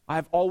 I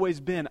have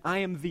always been. I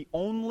am the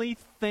only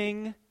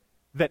thing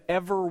that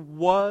ever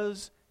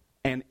was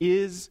and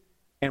is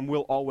and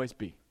will always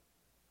be.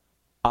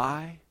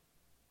 I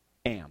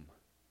am.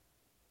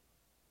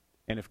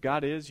 And if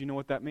God is, you know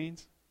what that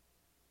means?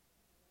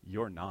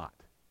 You're not.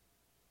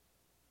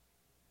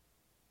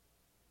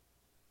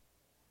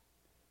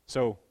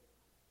 So,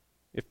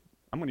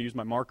 I'm going to use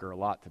my marker a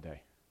lot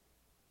today.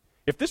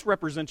 If this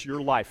represents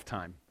your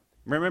lifetime,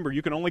 remember,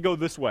 you can only go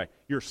this way.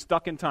 You're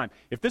stuck in time.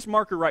 If this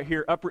marker right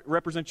here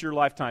represents your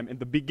lifetime, and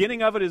the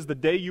beginning of it is the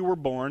day you were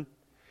born,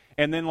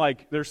 and then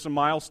there's some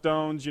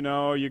milestones,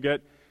 you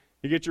get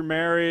your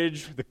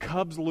marriage, the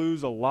Cubs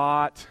lose a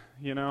lot,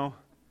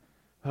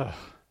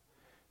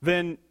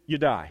 then you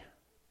die.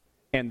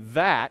 And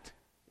that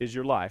is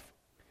your life.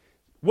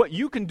 What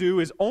you can do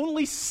is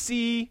only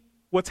see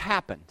what's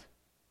happened,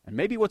 and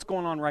maybe what's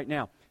going on right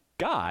now.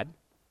 God,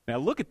 now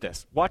look at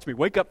this. Watch me.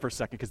 Wake up for a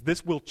second, because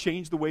this will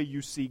change the way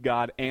you see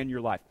God and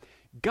your life.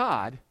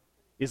 God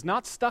is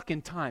not stuck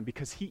in time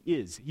because He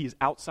is. He is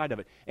outside of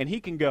it. And He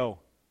can go,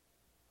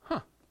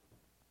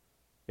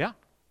 yeah.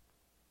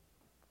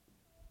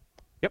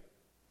 Yep.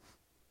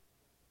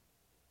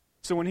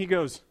 So when He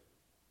goes,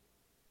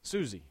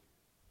 Susie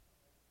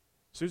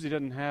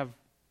doesn't have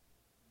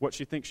what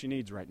she thinks she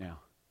needs right now.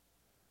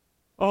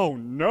 Oh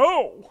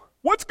no!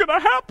 What's going to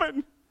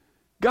happen?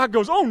 God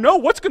goes, oh no,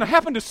 what's going to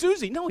happen to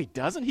Susie? No, He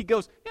doesn't. He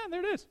goes, yeah,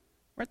 there it is,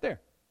 right there.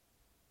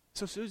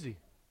 So Susie,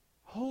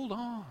 hold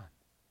on.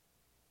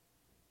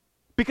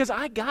 because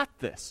I got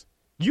this.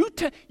 You're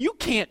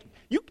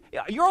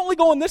only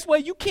going this way.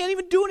 You can't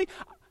even do any.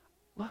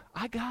 Look,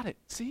 I got it.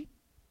 See?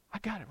 I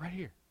got it right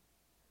here.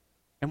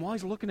 And while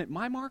he's looking at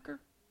my marker,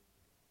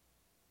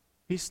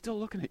 he's still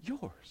looking at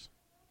yours.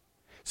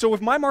 So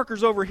if my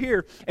marker's over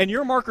here and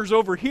your marker's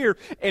over here,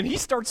 and he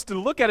starts to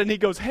look at it and he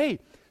goes, hey,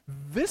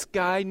 this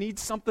guy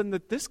needs something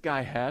that this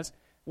guy has.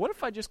 What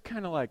if I just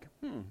kind of like,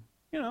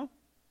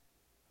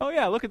 oh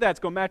yeah, look at that. It's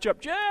going to match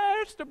up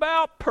just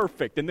about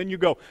perfect. And then you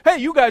go, hey,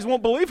 you guys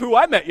won't believe who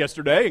I met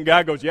yesterday. And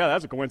guy goes, yeah,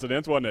 that's a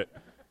coincidence, wasn't it?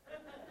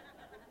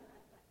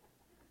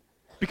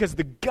 Because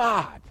the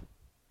God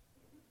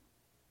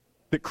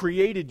that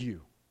created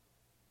you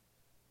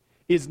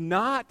is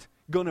not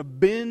going to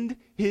bend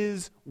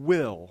his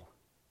will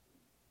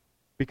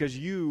because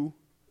you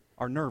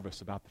are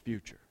nervous about the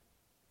future.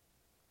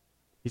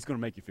 He's going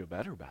to make you feel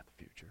better about the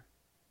future,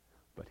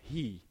 but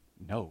he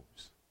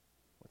knows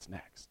what's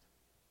next.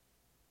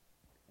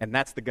 And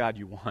that's the God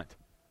you want.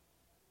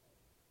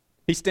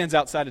 He stands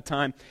outside of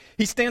time.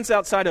 He stands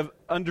outside of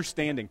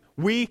understanding.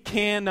 We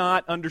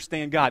cannot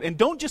understand God. And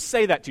don't just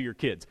say that to your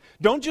kids.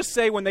 Don't just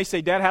say when they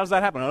say, Dad, how does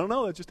that happen? I don't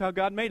know. That's just how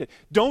God made it.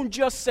 Don't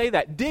just say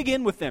that. Dig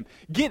in with them.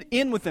 Get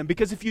in with them.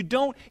 Because if you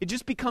don't, it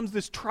just becomes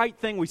this trite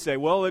thing we say,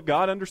 well, if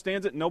God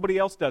understands it, nobody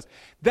else does.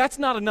 That's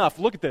not enough.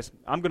 Look at this.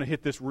 I'm going to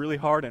hit this really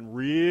hard and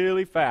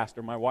really fast,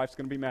 or my wife's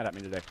going to be mad at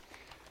me today.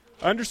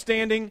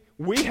 Understanding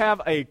we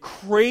have a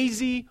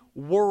crazy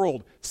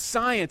world.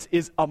 Science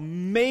is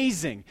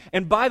amazing.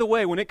 And by the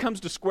way, when it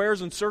comes to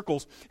squares and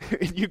circles,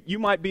 you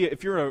might be,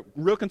 if you're a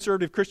real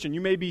conservative Christian,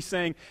 you may be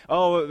saying,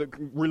 oh,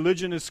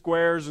 religion is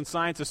squares and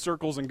science is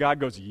circles, and God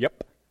goes,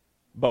 yep,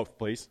 both,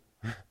 please.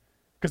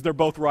 Because they're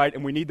both right,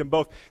 and we need them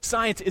both.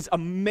 Science is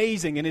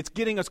amazing, and it's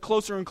getting us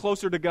closer and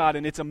closer to God,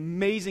 and it's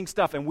amazing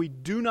stuff, and we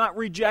do not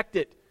reject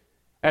it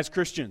as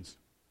Christians.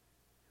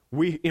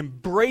 We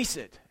embrace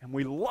it, and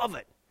we love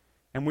it.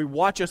 And we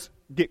watch us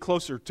get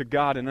closer to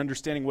God and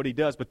understanding what he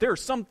does. But there are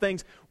some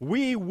things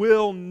we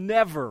will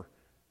never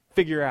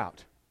figure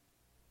out.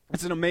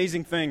 It's an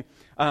amazing thing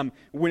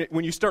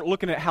when you start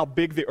looking at how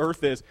big the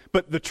earth is.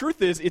 But the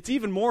truth is, it's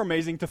even more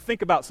amazing to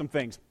think about some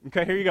things.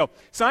 Okay, here you go.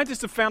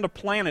 Scientists have found a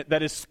planet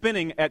that is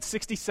spinning at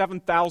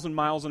 67,000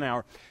 miles an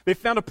hour. They've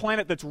found a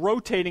planet that's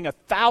rotating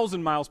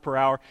 1,000 miles per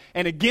hour.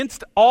 And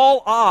against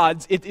all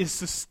odds, it is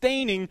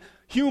sustaining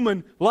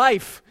human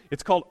life.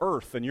 It's called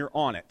Earth, and you're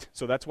on it.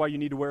 So that's why you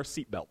need to wear a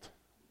seatbelt.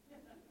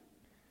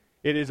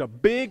 It is a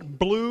big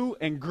blue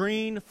and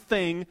green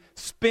thing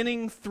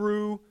spinning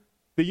through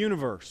the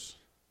universe.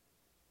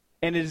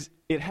 And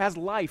it has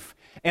life.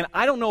 And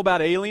I don't know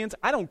about aliens.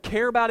 I don't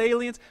care about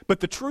aliens. But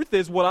the truth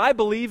is, what I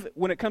believe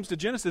when it comes to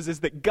Genesis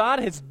is that God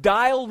has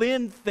dialed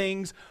in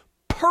things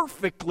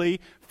perfectly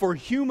for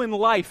human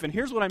life. And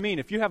here's what I mean.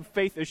 If you have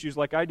faith issues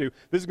like I do,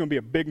 this is going to be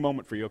a big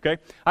moment for you, okay?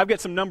 I've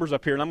got some numbers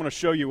up here, and I'm going to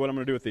show you what I'm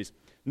going to do with these.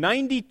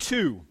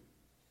 92.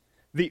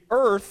 The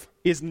Earth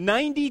is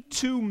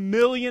 92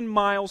 million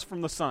miles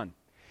from the sun.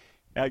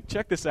 Now,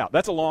 check this out.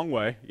 That's a long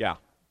way. Yeah,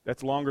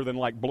 that's longer than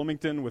like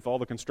Bloomington with all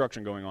the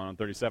construction going on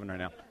 37 right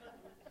now.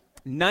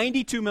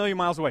 92 million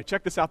miles away.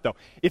 Check this out, though.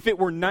 If it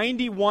were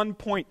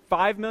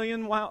 91.5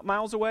 million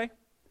miles away,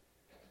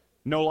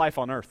 no life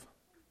on Earth.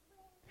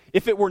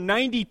 If it were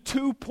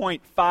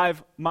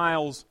 92.5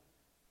 miles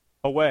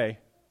away,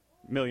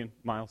 million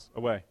miles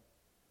away,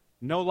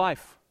 no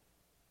life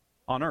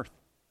on Earth.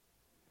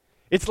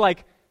 It's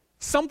like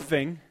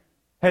something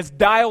has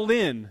dialed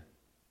in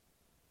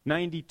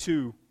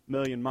 92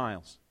 million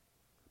miles.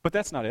 But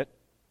that's not it.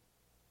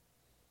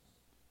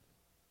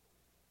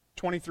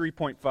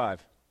 23.5.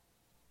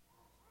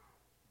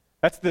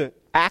 That's the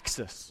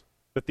axis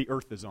that the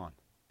Earth is on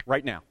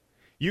right now.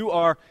 You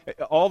are,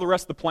 all the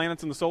rest of the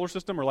planets in the solar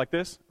system are like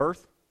this,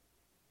 Earth.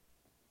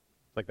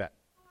 Like that.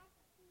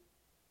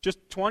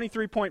 Just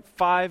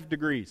 23.5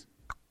 degrees.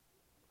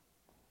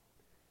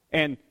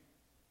 And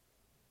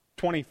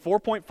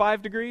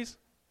 24.5 degrees,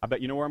 I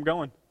bet you know where I'm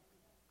going.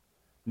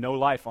 No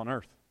life on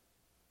Earth.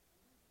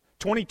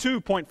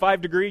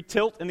 22.5 degree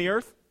tilt in the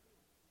Earth,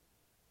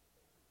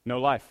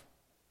 no life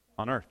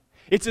on Earth.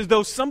 It's as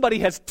though somebody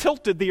has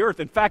tilted the Earth.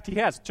 In fact, he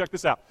has. Check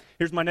this out.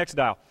 Here's my next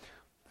dial.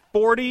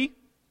 40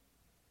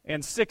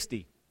 and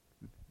 60.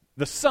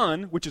 The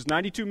sun, which is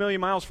 92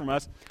 million miles from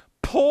us,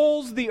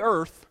 pulls the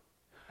Earth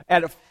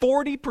at a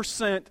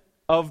 40%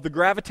 of the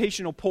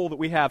gravitational pull that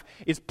we have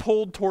is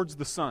pulled towards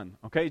the sun.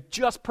 Okay?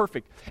 Just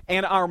perfect.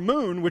 And our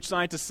moon, which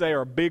scientists say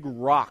are a big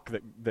rock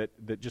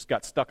that just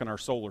got stuck in our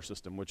solar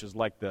system, which is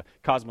like the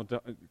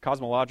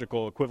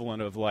cosmological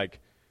equivalent of like,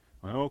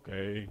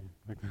 okay,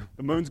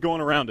 the moon's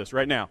going around us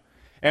right now.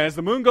 And as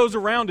the moon goes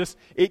around us,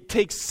 it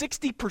takes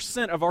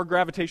 60% of our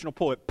gravitational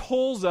pull. It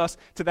pulls us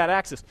to that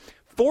axis.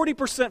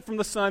 40% from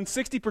the sun,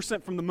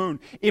 60% from the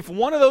moon. If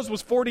one of those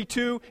was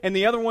 42 and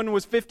the other one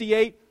was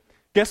 58,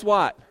 guess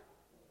what?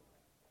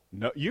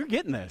 No, you're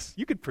getting this.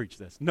 You could preach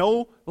this.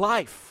 No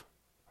life.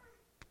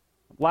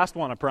 Last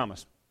one, I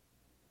promise.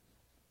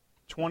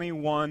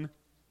 21%.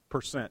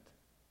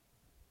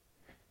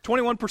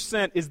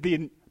 21% is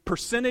the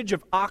percentage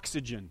of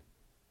oxygen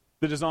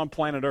that is on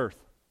planet Earth.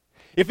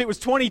 If it was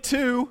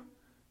 22,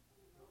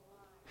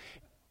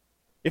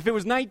 if it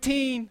was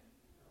 19.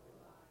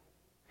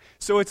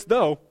 So it's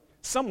though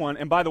someone,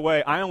 and by the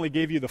way, I only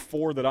gave you the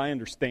 4 that I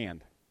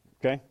understand,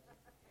 okay?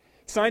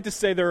 Scientists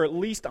say there are at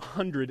least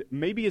 100,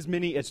 maybe as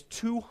many as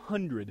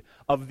 200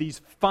 of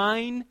these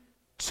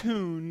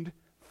fine-tuned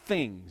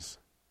things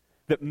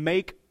that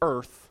make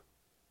Earth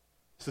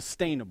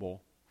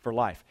sustainable for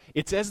life.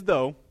 It's as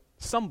though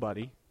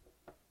somebody,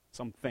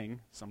 something,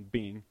 some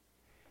being,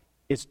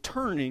 is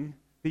turning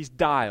these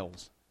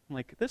dials.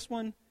 Like this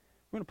one,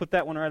 we're going to put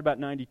that one right about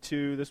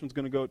 92. This one's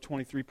going to go at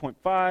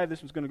 23.5.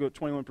 This one's going to go at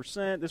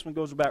 21%. This one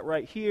goes about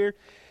right here.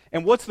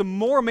 And what's the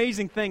more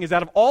amazing thing is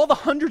out of all the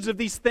hundreds of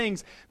these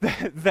things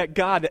that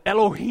God,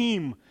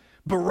 Elohim,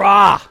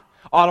 Bara,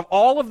 out of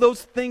all of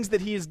those things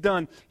that He has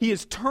done, He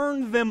has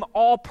turned them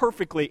all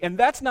perfectly. And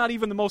that's not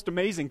even the most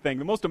amazing thing.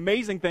 The most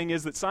amazing thing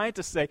is that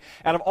scientists say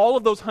out of all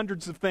of those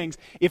hundreds of things,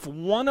 if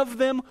one of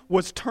them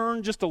was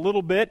turned just a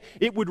little bit,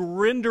 it would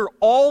render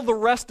all the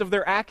rest of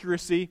their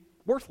accuracy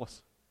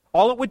worthless.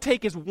 All it would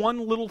take is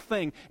one little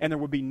thing, and there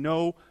would be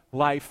no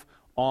life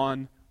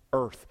on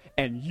earth.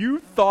 And you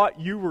thought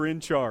you were in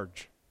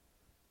charge.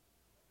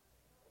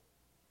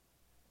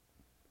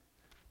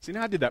 See,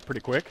 now I did that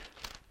pretty quick.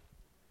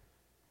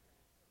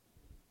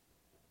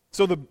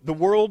 So the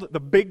world, the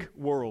big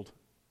world,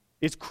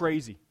 is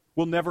crazy.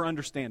 We'll never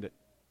understand it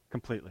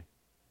completely.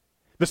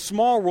 The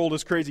small world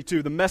is crazy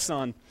too, the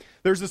meson.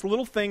 There's this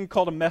little thing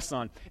called a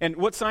meson. And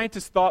what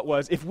scientists thought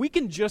was, if we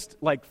can just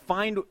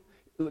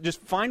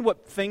find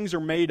what things are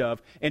made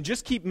of and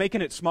just keep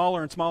making it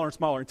smaller and smaller and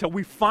smaller until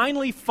we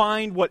finally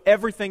find what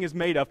everything is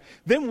made of,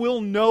 then we'll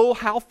know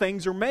how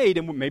things are made,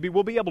 and maybe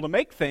we'll be able to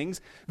make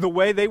things the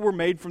way they were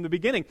made from the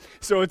beginning.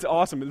 So it's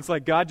awesome. It's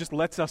like God just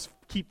lets us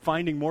keep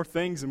finding more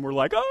things, and we're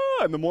like,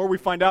 and the more we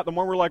find out, the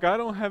more we're like, I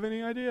don't have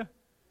any idea.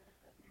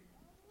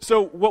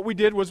 So what we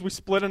did was we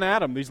split an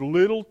atom, these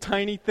little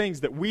tiny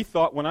things that we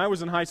thought when I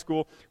was in high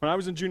school, when I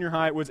was in junior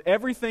high, it was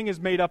everything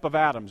is made up of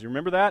atoms. You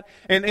remember that?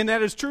 And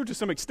that is true to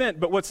some extent,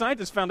 but what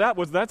scientists found out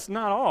was that's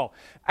not all.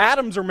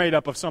 Atoms are made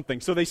up of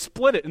something, so they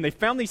split it, and they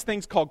found these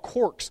things called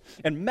quarks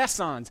and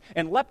mesons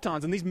and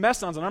leptons, and these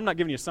mesons, and I'm not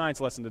giving you a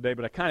science lesson today,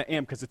 but I kind of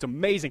am because it's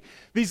amazing.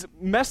 These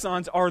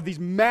mesons are these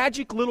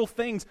magic little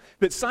things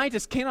that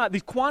scientists cannot,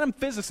 these quantum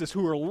physicists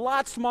who are a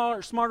lot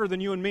smarter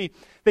than you and me,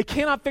 they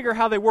cannot figure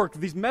how they work.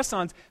 These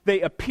mesons,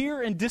 they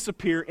appear and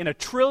disappear in a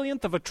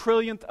trillionth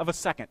of a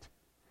second.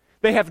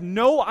 They have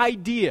no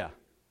idea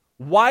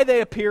why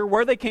they appear,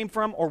 where they came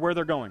from, or where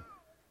they're going.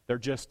 They're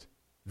just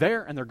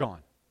there and they're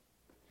gone.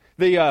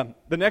 The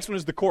next one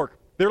is the quark.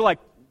 They're like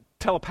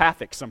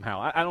telepathic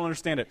somehow. I don't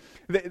understand it.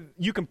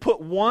 You can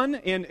put one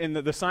in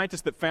the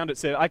scientist that found it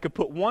said, I could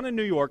put one in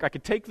New York, I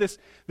could take this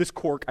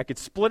quark, I could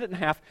split it in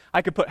half,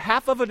 I could put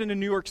half of it into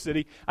New York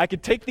City, I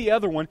could take the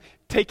other one,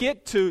 take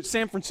it to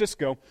San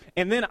Francisco,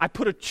 and then I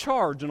put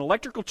an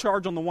electrical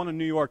charge on the one in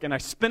New York, and I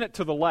spin it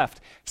to the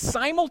left.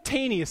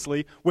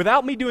 Simultaneously,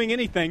 without me doing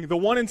anything, the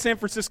one in San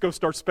Francisco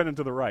starts spinning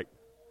to the right.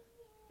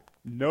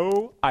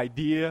 No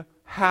idea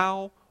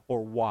how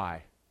or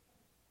why.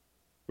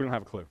 We don't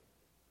have a clue.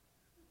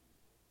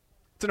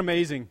 It's an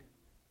amazing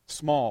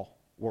small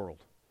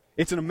world.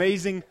 It's an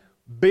amazing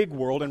big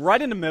world. And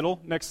right in the middle,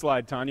 next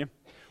slide, Tanya,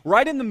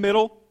 right in the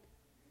middle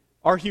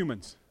are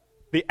humans.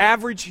 The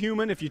average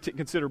human, if you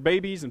consider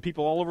babies and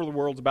people all over the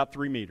world, is about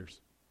 3 meters.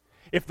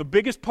 If the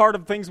biggest part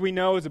of things we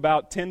know is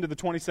about 10 to the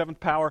 27th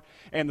power,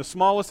 and the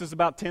smallest is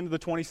about 10 to the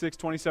 26th,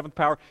 27th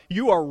power,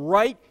 you are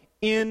right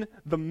in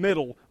the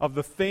middle of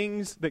the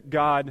things that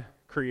God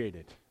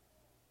created.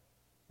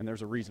 And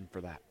there's a reason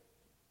for that.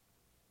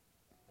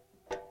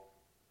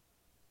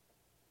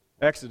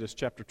 Exodus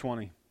chapter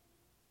 20.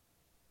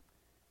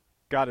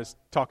 God is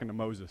talking to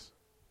Moses.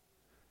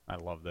 I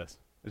love this.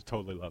 I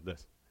totally love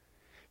this.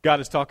 God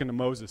is talking to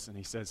Moses, and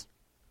He says,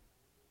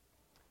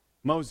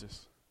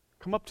 Moses,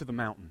 come up to the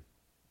mountain.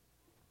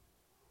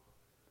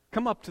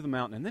 Come up to the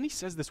mountain. And then He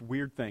says this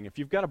weird thing. If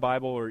you've got a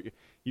Bible or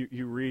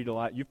you read a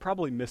lot, you've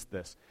probably missed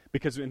this,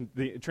 because in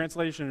the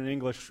translation in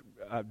English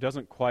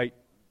doesn't quite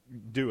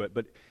do it.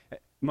 But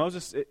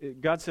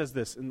God says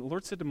this, and the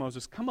Lord said to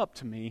Moses, come up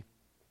to me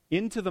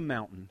into the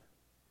mountain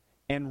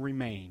and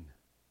remain.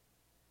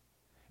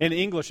 In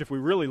English, if we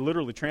really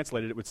literally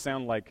translated it, it would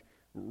sound like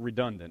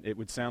redundant. It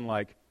would sound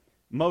like,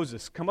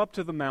 Moses, come up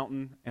to the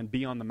mountain and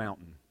be on the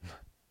mountain.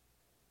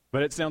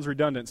 But it sounds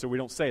redundant, so we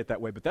don't say it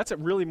that way. But that's a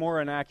really more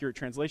an accurate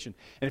translation.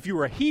 And if you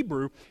were a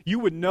Hebrew, you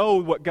would know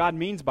what God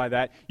means by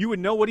that. You would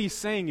know what He's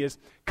saying is,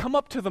 come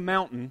up to the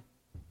mountain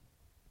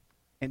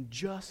and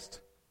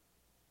just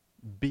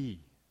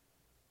be.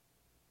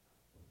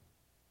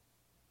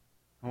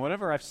 And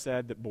whatever I've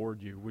said that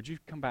bored you, would you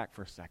come back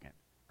for a second?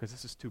 Because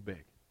this is too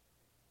big.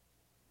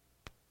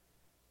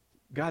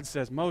 God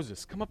says,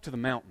 Moses, come up to the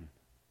mountain.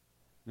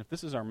 And if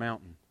this is our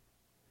mountain,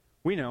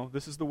 we know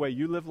this is the way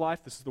you live life,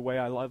 this is the way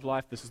I live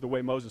life, this is the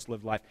way Moses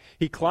lived life.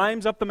 He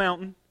climbs up the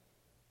mountain,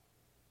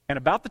 and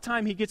about the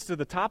time he gets to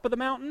the top of the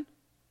mountain,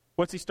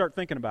 what's he start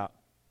thinking about?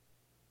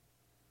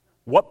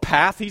 What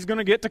path he's going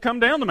to get to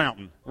come down the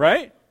mountain,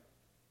 right?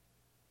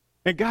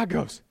 And God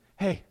goes,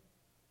 hey,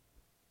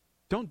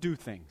 don't do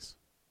things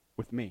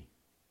with me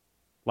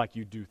like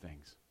you do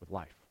things with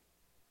life.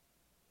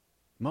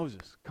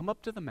 Moses, come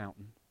up to the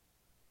mountain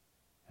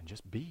and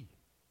just be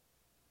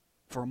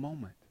for a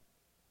moment.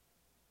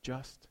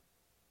 Just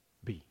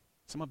be.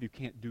 Some of you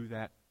can't do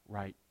that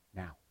right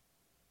now.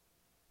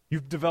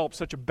 You've developed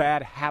such a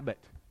bad habit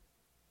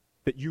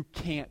that you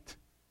can't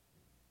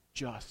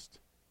just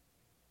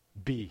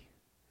be.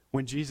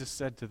 When Jesus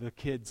said to the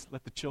kids,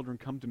 let the children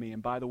come to me,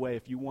 and by the way,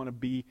 if you want to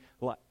be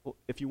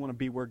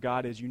where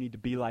God is, you need to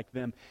be like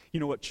them.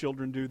 You know what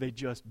children do? They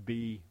just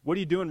be. What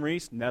are you doing,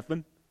 Reese?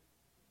 Nothing.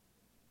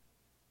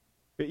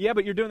 Yeah,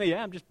 but you're doing that.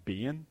 Yeah, I'm just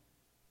being.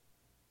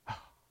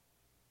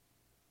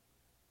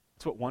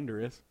 That's what wonder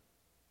is.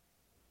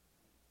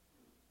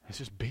 It's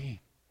just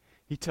being.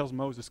 He tells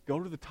Moses, go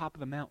to the top of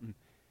the mountain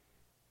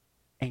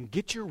and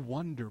get your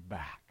wonder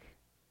back.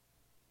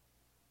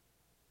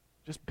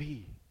 Just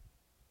be.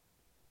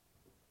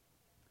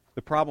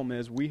 The problem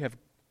is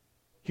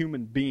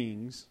human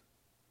beings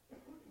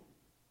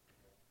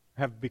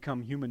have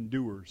become human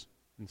doers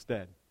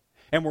instead.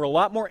 And we're a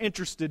lot more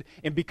interested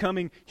in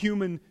becoming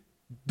human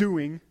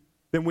doing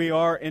than we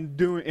are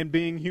in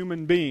being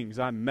human beings.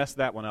 I messed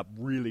that one up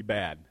really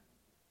bad.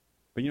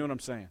 But you know what I'm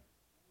saying?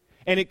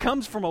 And it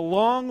comes from a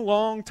long,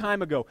 long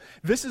time ago.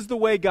 This is the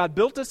way God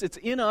built us. It's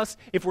in us.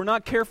 If we're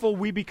not careful,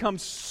 we become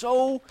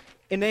so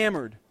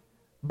enamored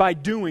by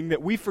doing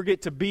that we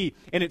forget to be.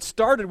 And it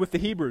started with the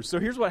Hebrews. So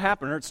here's what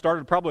happened. Or it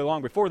started probably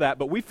long before that,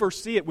 but we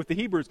first see it with the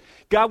Hebrews.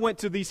 God went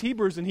to these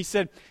Hebrews and he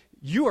said,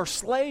 you are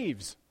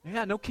slaves.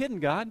 Yeah, no kidding,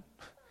 God.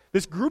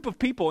 This group of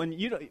people, and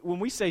when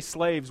we say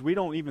slaves, we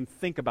don't even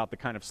think about the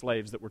kind of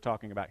slaves that we're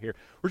talking about here.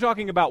 We're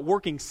talking about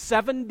working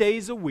 7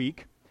 days a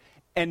week,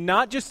 and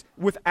not just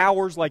with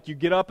hours like you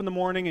get up in the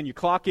morning and you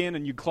clock in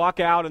and you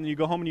clock out and then you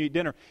go home and you eat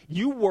dinner.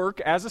 You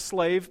work as a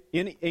slave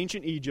in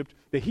ancient Egypt.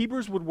 The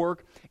Hebrews would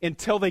work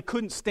until they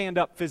couldn't stand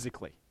up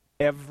physically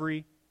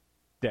every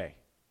day.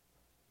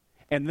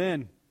 And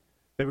then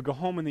they would go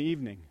home in the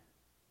evening,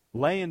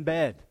 lay in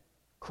bed,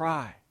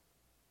 cry.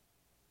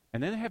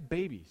 And then they have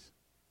babies.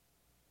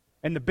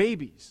 And the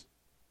babies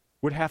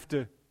would have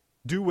to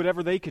do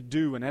whatever they could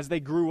do. And as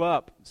they grew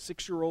up,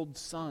 6-year-old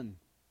son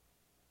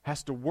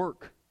has to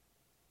work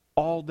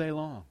all day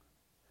long.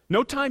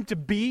 No time to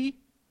be,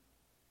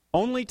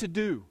 only to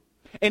do.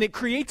 And it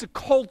creates a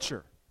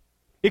culture.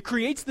 It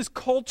creates this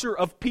culture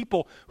of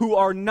people who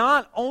are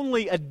not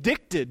only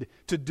addicted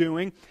to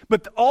doing,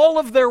 but all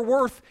of their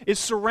worth is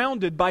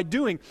surrounded by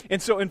doing.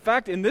 And so, in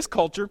fact, in this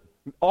culture,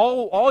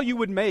 all you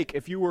would make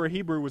if you were a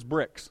Hebrew was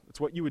bricks. That's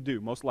what you would do,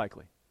 most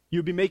likely.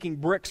 You'd be making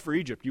bricks for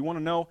Egypt. You want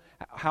to know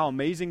how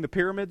amazing the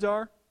pyramids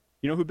are?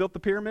 You know who built the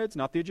pyramids?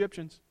 Not the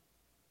Egyptians.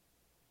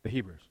 The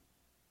Hebrews.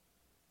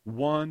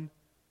 One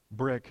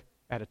brick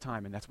at a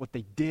time, and that's what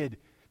they did.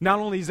 Not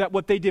only is that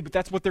what they did, but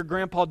that's what their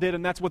grandpa did,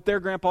 and that's what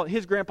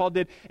his grandpa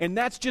did, and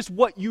that's just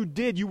what you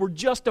did. You were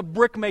just a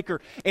brick maker,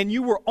 and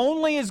you were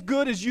only as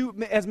good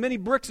as many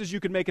bricks as you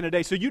could make in a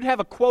day. So you'd have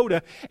a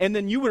quota, and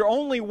then you were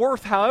only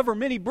worth however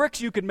many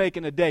bricks you could make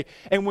in a day.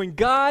 And when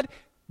God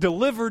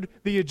delivered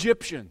the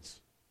Egyptians,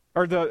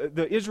 or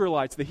the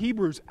Israelites, the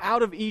Hebrews,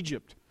 out of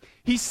Egypt,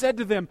 he said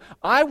to them,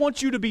 I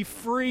want you to be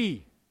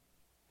free.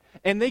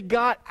 And they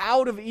got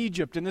out of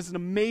Egypt, and this is an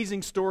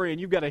amazing story,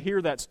 and you've got to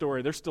hear that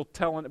story. They're still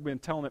been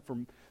telling it for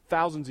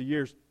thousands of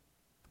years.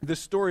 This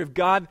story of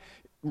God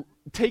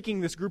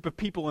taking this group of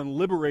people and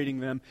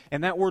liberating them,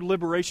 and that word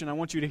liberation I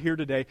want you to hear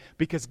today,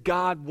 because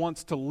God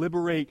wants to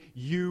liberate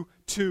you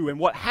too. And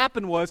what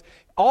happened was,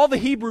 all the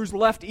Hebrews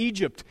left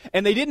Egypt,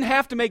 and they didn't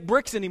have to make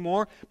bricks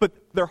anymore, but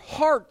their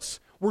hearts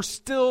were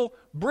still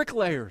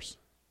bricklayers.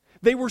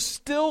 They were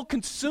still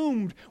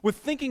consumed with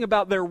thinking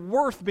about their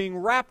worth being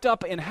wrapped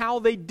up in how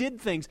they did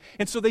things.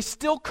 And so they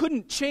still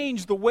couldn't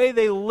change the way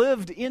they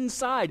lived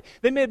inside.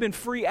 They may have been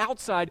free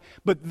outside,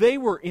 but they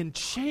were in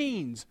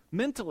chains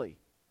mentally.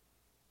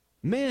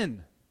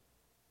 Men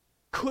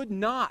could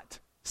not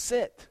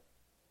sit.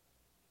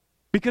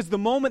 Because the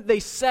moment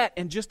they sat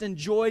and just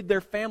enjoyed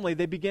their family,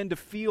 they began to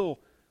feel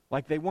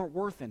like they weren't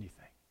worth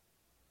anything.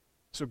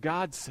 So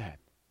God said,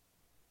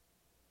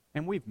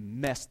 and we've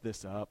messed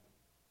this up,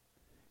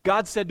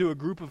 God said to a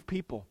group of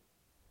people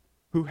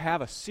who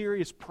have a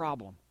serious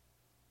problem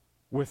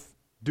with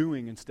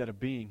doing instead of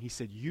being, he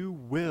said, you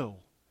will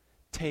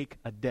take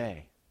a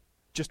day,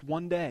 just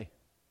one day.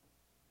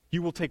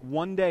 You will take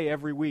one day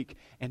every week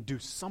and do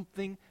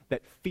something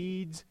that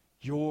feeds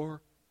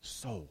your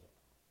soul.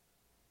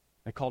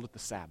 They called it the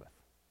Sabbath.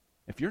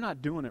 If you're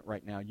not doing it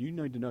right now, you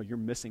need to know you're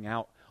missing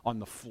out on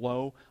the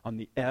flow, on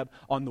the ebb,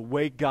 on the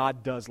way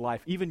God does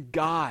life. Even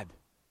God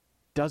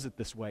does it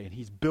this way, and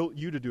he's built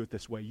you to do it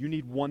this way. You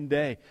need one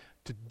day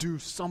to do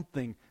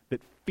something that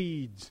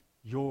feeds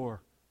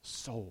your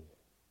soul.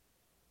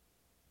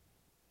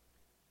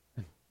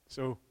 And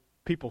so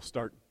people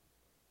start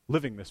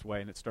living this way,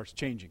 and it starts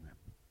changing them.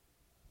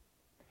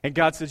 And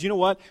God says, you know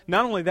what?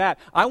 Not only that,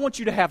 I want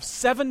you to have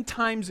 7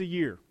 times a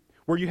year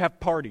where you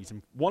have parties,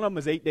 and one of them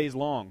is 8 days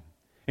long.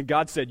 And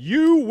God said,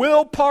 you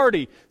will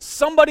party.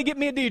 Somebody get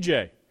me a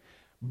DJ.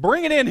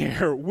 bring it in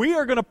here. We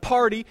are going to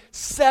party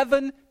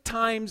 7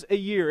 times a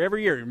year,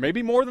 every year.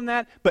 Maybe more than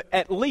that, but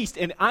at least.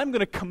 And I'm going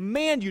to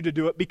command you to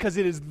do it because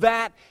it is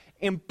that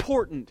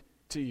important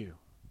to you.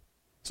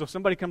 So if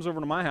somebody comes over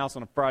to my house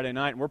on a Friday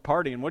night and we're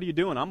partying, what are you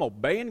doing? I'm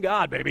obeying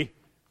God, baby.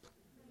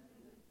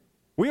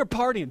 We are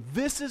partying.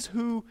 This is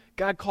who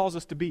God calls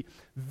us to be.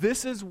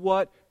 This is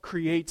what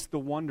creates the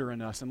wonder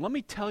in us. And let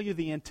me tell you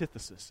the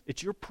antithesis.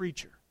 It's your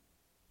preacher.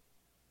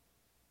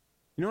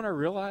 You know what I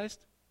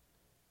realized?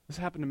 This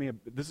happened to me.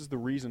 This is the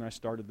reason I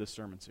started this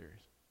sermon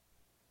series.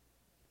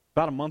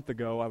 About a month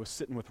ago, I was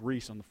sitting with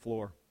Reese on the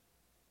floor.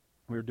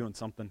 We were doing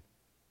something.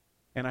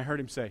 And I heard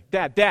him say,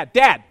 "Dad, Dad,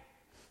 Dad!"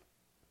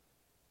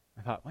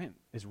 I thought, man,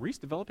 is Reese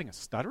developing a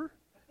stutter?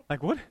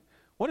 Like, what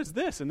is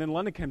this? And then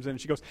London comes in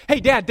and she goes, "Hey,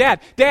 Dad,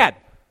 Dad, Dad!"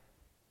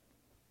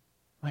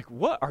 Like,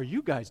 what are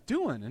you guys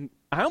doing? And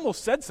I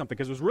almost said something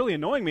because it was really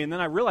annoying me. And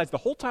then I realized the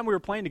whole time we were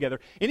playing together,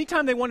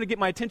 anytime they wanted to get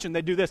my attention,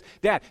 they'd do this.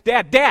 "Dad,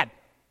 Dad, Dad!"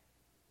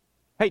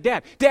 "Hey,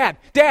 Dad, Dad,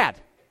 Dad!"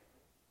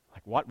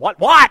 Like,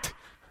 what?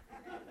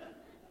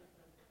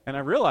 And I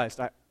realized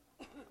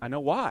I know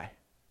why.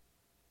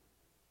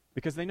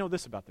 Because they know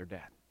this about their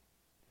dad.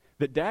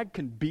 That dad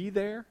can be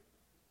there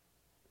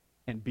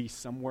and be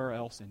somewhere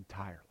else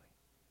entirely.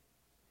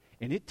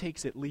 And it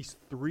takes at least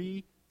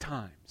 3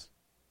 times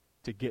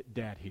to get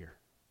dad here.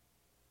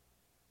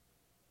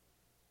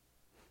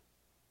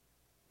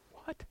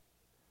 What?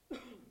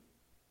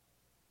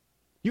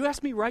 You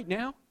ask me right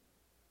now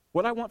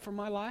what I want for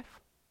my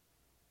life?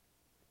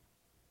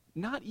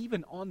 Not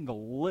even on the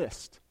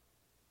list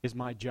is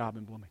my job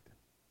in Bloomington.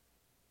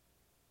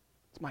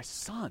 It's my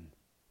son.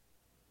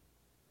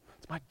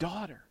 It's my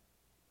daughter.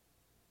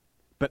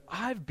 But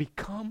I've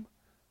become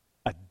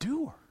a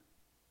doer.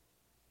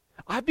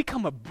 I've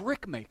become a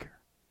brick maker.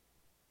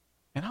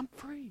 And I'm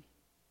free.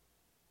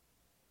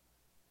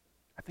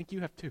 I think you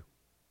have too.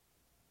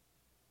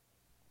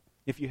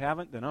 If you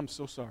haven't, then I'm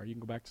so sorry. You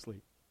can go back to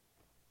sleep.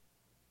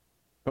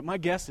 But my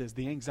guess is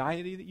the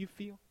anxiety that you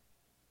feel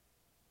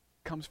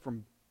comes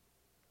from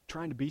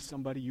trying to be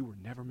somebody you were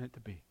never meant to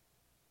be.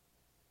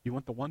 You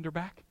want the wonder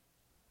back?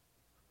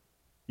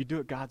 You do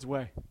it God's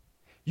way.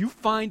 You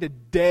find a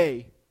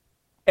day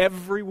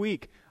every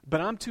week, but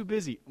I'm too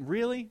busy.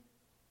 Really?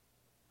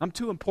 I'm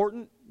too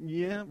important?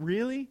 Yeah,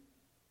 really?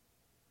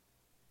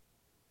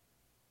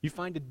 You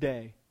find a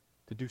day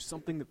to do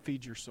something that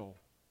feeds your soul.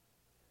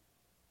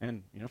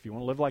 And, if you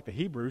want to live like the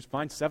Hebrews,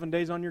 find 7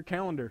 days on your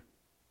calendar.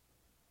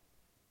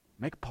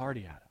 Make a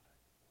party out of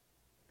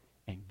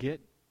it. And get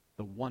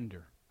the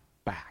wonder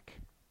back.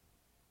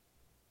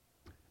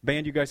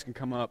 Band, you guys can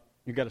come up.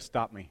 You got to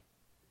stop me.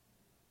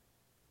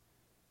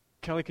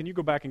 Kelly, can you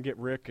go back and get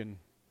Rick? And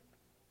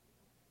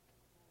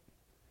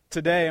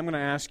today, I'm going to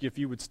ask you if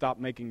you would stop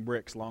making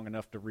bricks long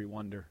enough to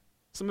re-wonder.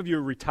 Some of you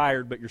are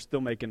retired, but you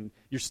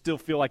still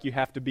feel like you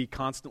have to be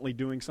constantly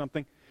doing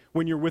something.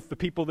 When you're with the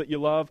people that you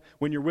love,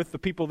 when you're with the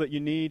people that you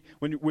need,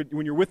 when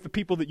you're with the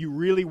people that you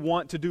really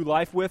want to do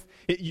life with,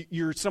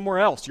 you're somewhere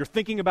else. You're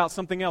thinking about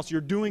something else.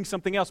 You're doing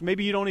something else.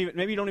 Maybe you don't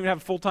even have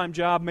a full-time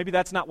job. Maybe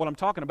that's not what I'm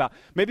talking about.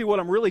 Maybe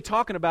what I'm really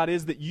talking about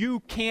is that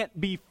you can't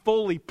be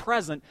fully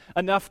present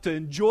enough to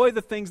enjoy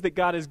the things that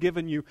God has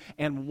given you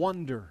and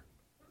wonder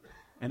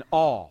and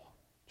awe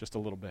just a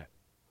little bit.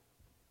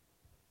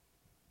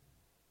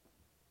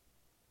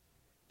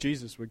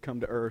 Jesus would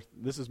come to earth.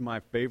 This is my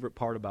favorite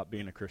part about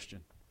being a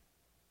Christian.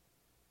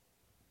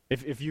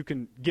 If you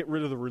can get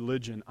rid of the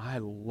religion, I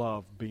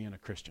love being a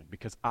Christian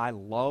because I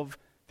love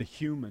the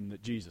human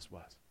that Jesus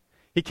was.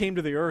 He came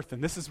to the earth,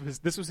 and this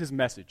was his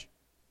message.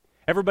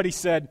 Everybody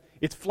said,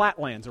 it's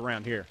flatlands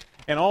around here.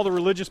 And all the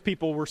religious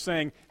people were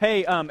saying,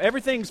 hey,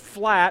 everything's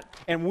flat,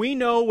 and we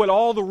know what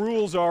all the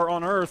rules are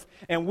on earth,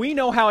 and we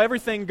know how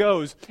everything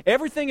goes.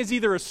 Everything is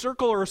either a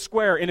circle or a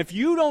square, and if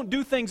you don't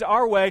do things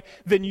our way,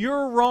 then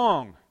you're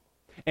wrong.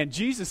 And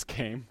Jesus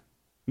came,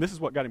 and this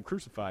is what got him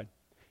crucified.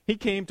 He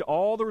came to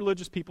all the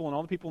religious people and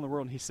all the people in the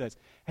world, and he says,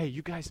 hey,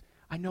 you guys,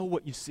 I know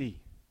what you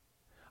see.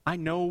 I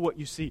know what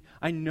you see.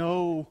 I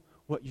know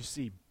what you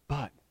see,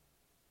 but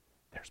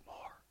there's more.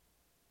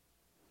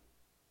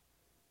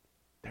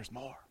 There's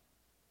more.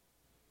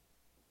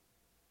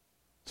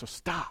 So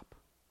stop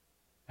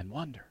and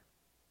wonder.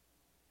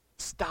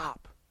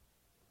 Stop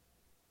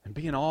and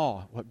be in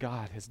awe at what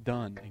God has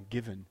done and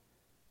given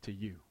to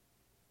you.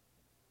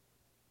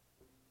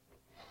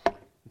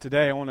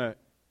 Today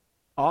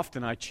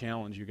often I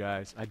challenge you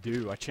guys. I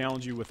do. I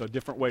challenge you with a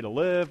different way to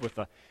live,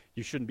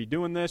 you shouldn't be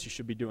doing this, you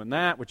should be doing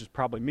that, which is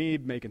probably me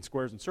making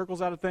squares and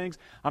circles out of things.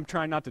 I'm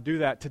trying not to do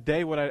that.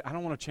 Today, I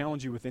don't want to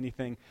challenge you with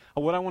anything.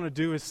 What I want to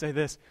do is say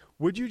this.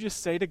 Would you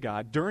just say to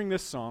God, during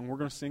this song, we're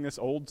going to sing this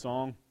old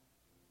song,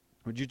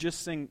 would you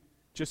just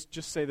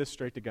say this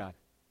straight to God?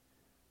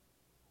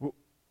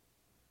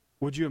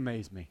 Would you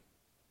amaze me?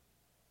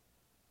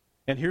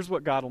 And here's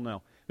what God will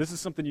know. This is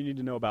something you need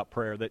to know about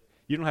prayer, that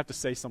you don't have to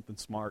say something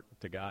smart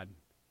to God.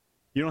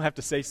 You don't have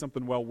to say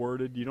something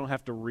well-worded. You don't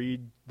have to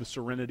read the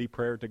serenity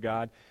prayer to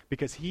God,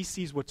 because He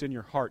sees what's in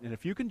your heart. And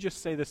if you can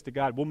just say this to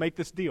God, we'll make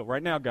this deal.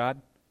 Right now,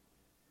 God,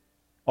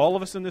 All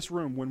of us in this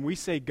room, when we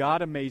say,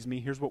 God amaze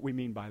me, here's what we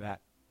mean by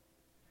that.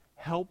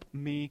 Help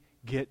me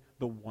get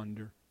the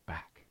wonder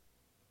back.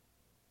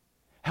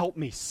 Help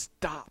me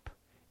stop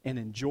and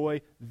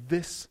enjoy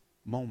this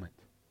moment.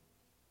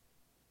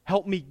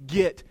 Help me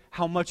get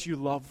how much you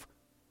love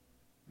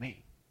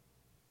me.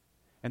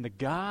 And the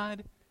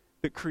God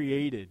that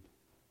created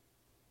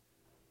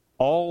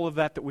all of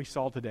that we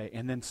saw today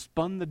and then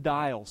spun the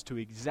dials to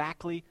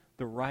exactly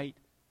the right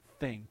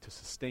thing to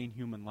sustain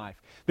human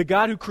life. The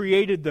God who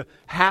created the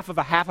half of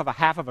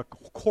a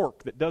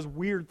cork that does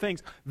weird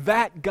things,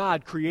 that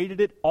God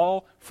created it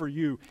all for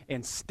you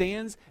and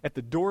stands at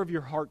the door of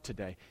your heart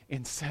today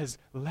and says,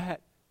 let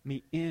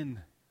me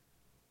in.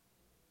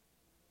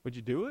 Would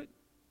you do it?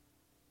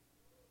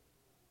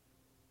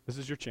 This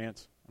is your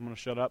chance. I'm going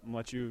to shut up and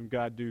let you and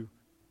God do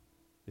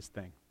His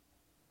thing.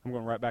 I'm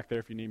going right back there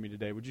if you need me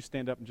today. Would you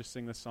stand up and just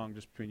sing this song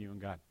just between you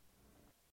and God?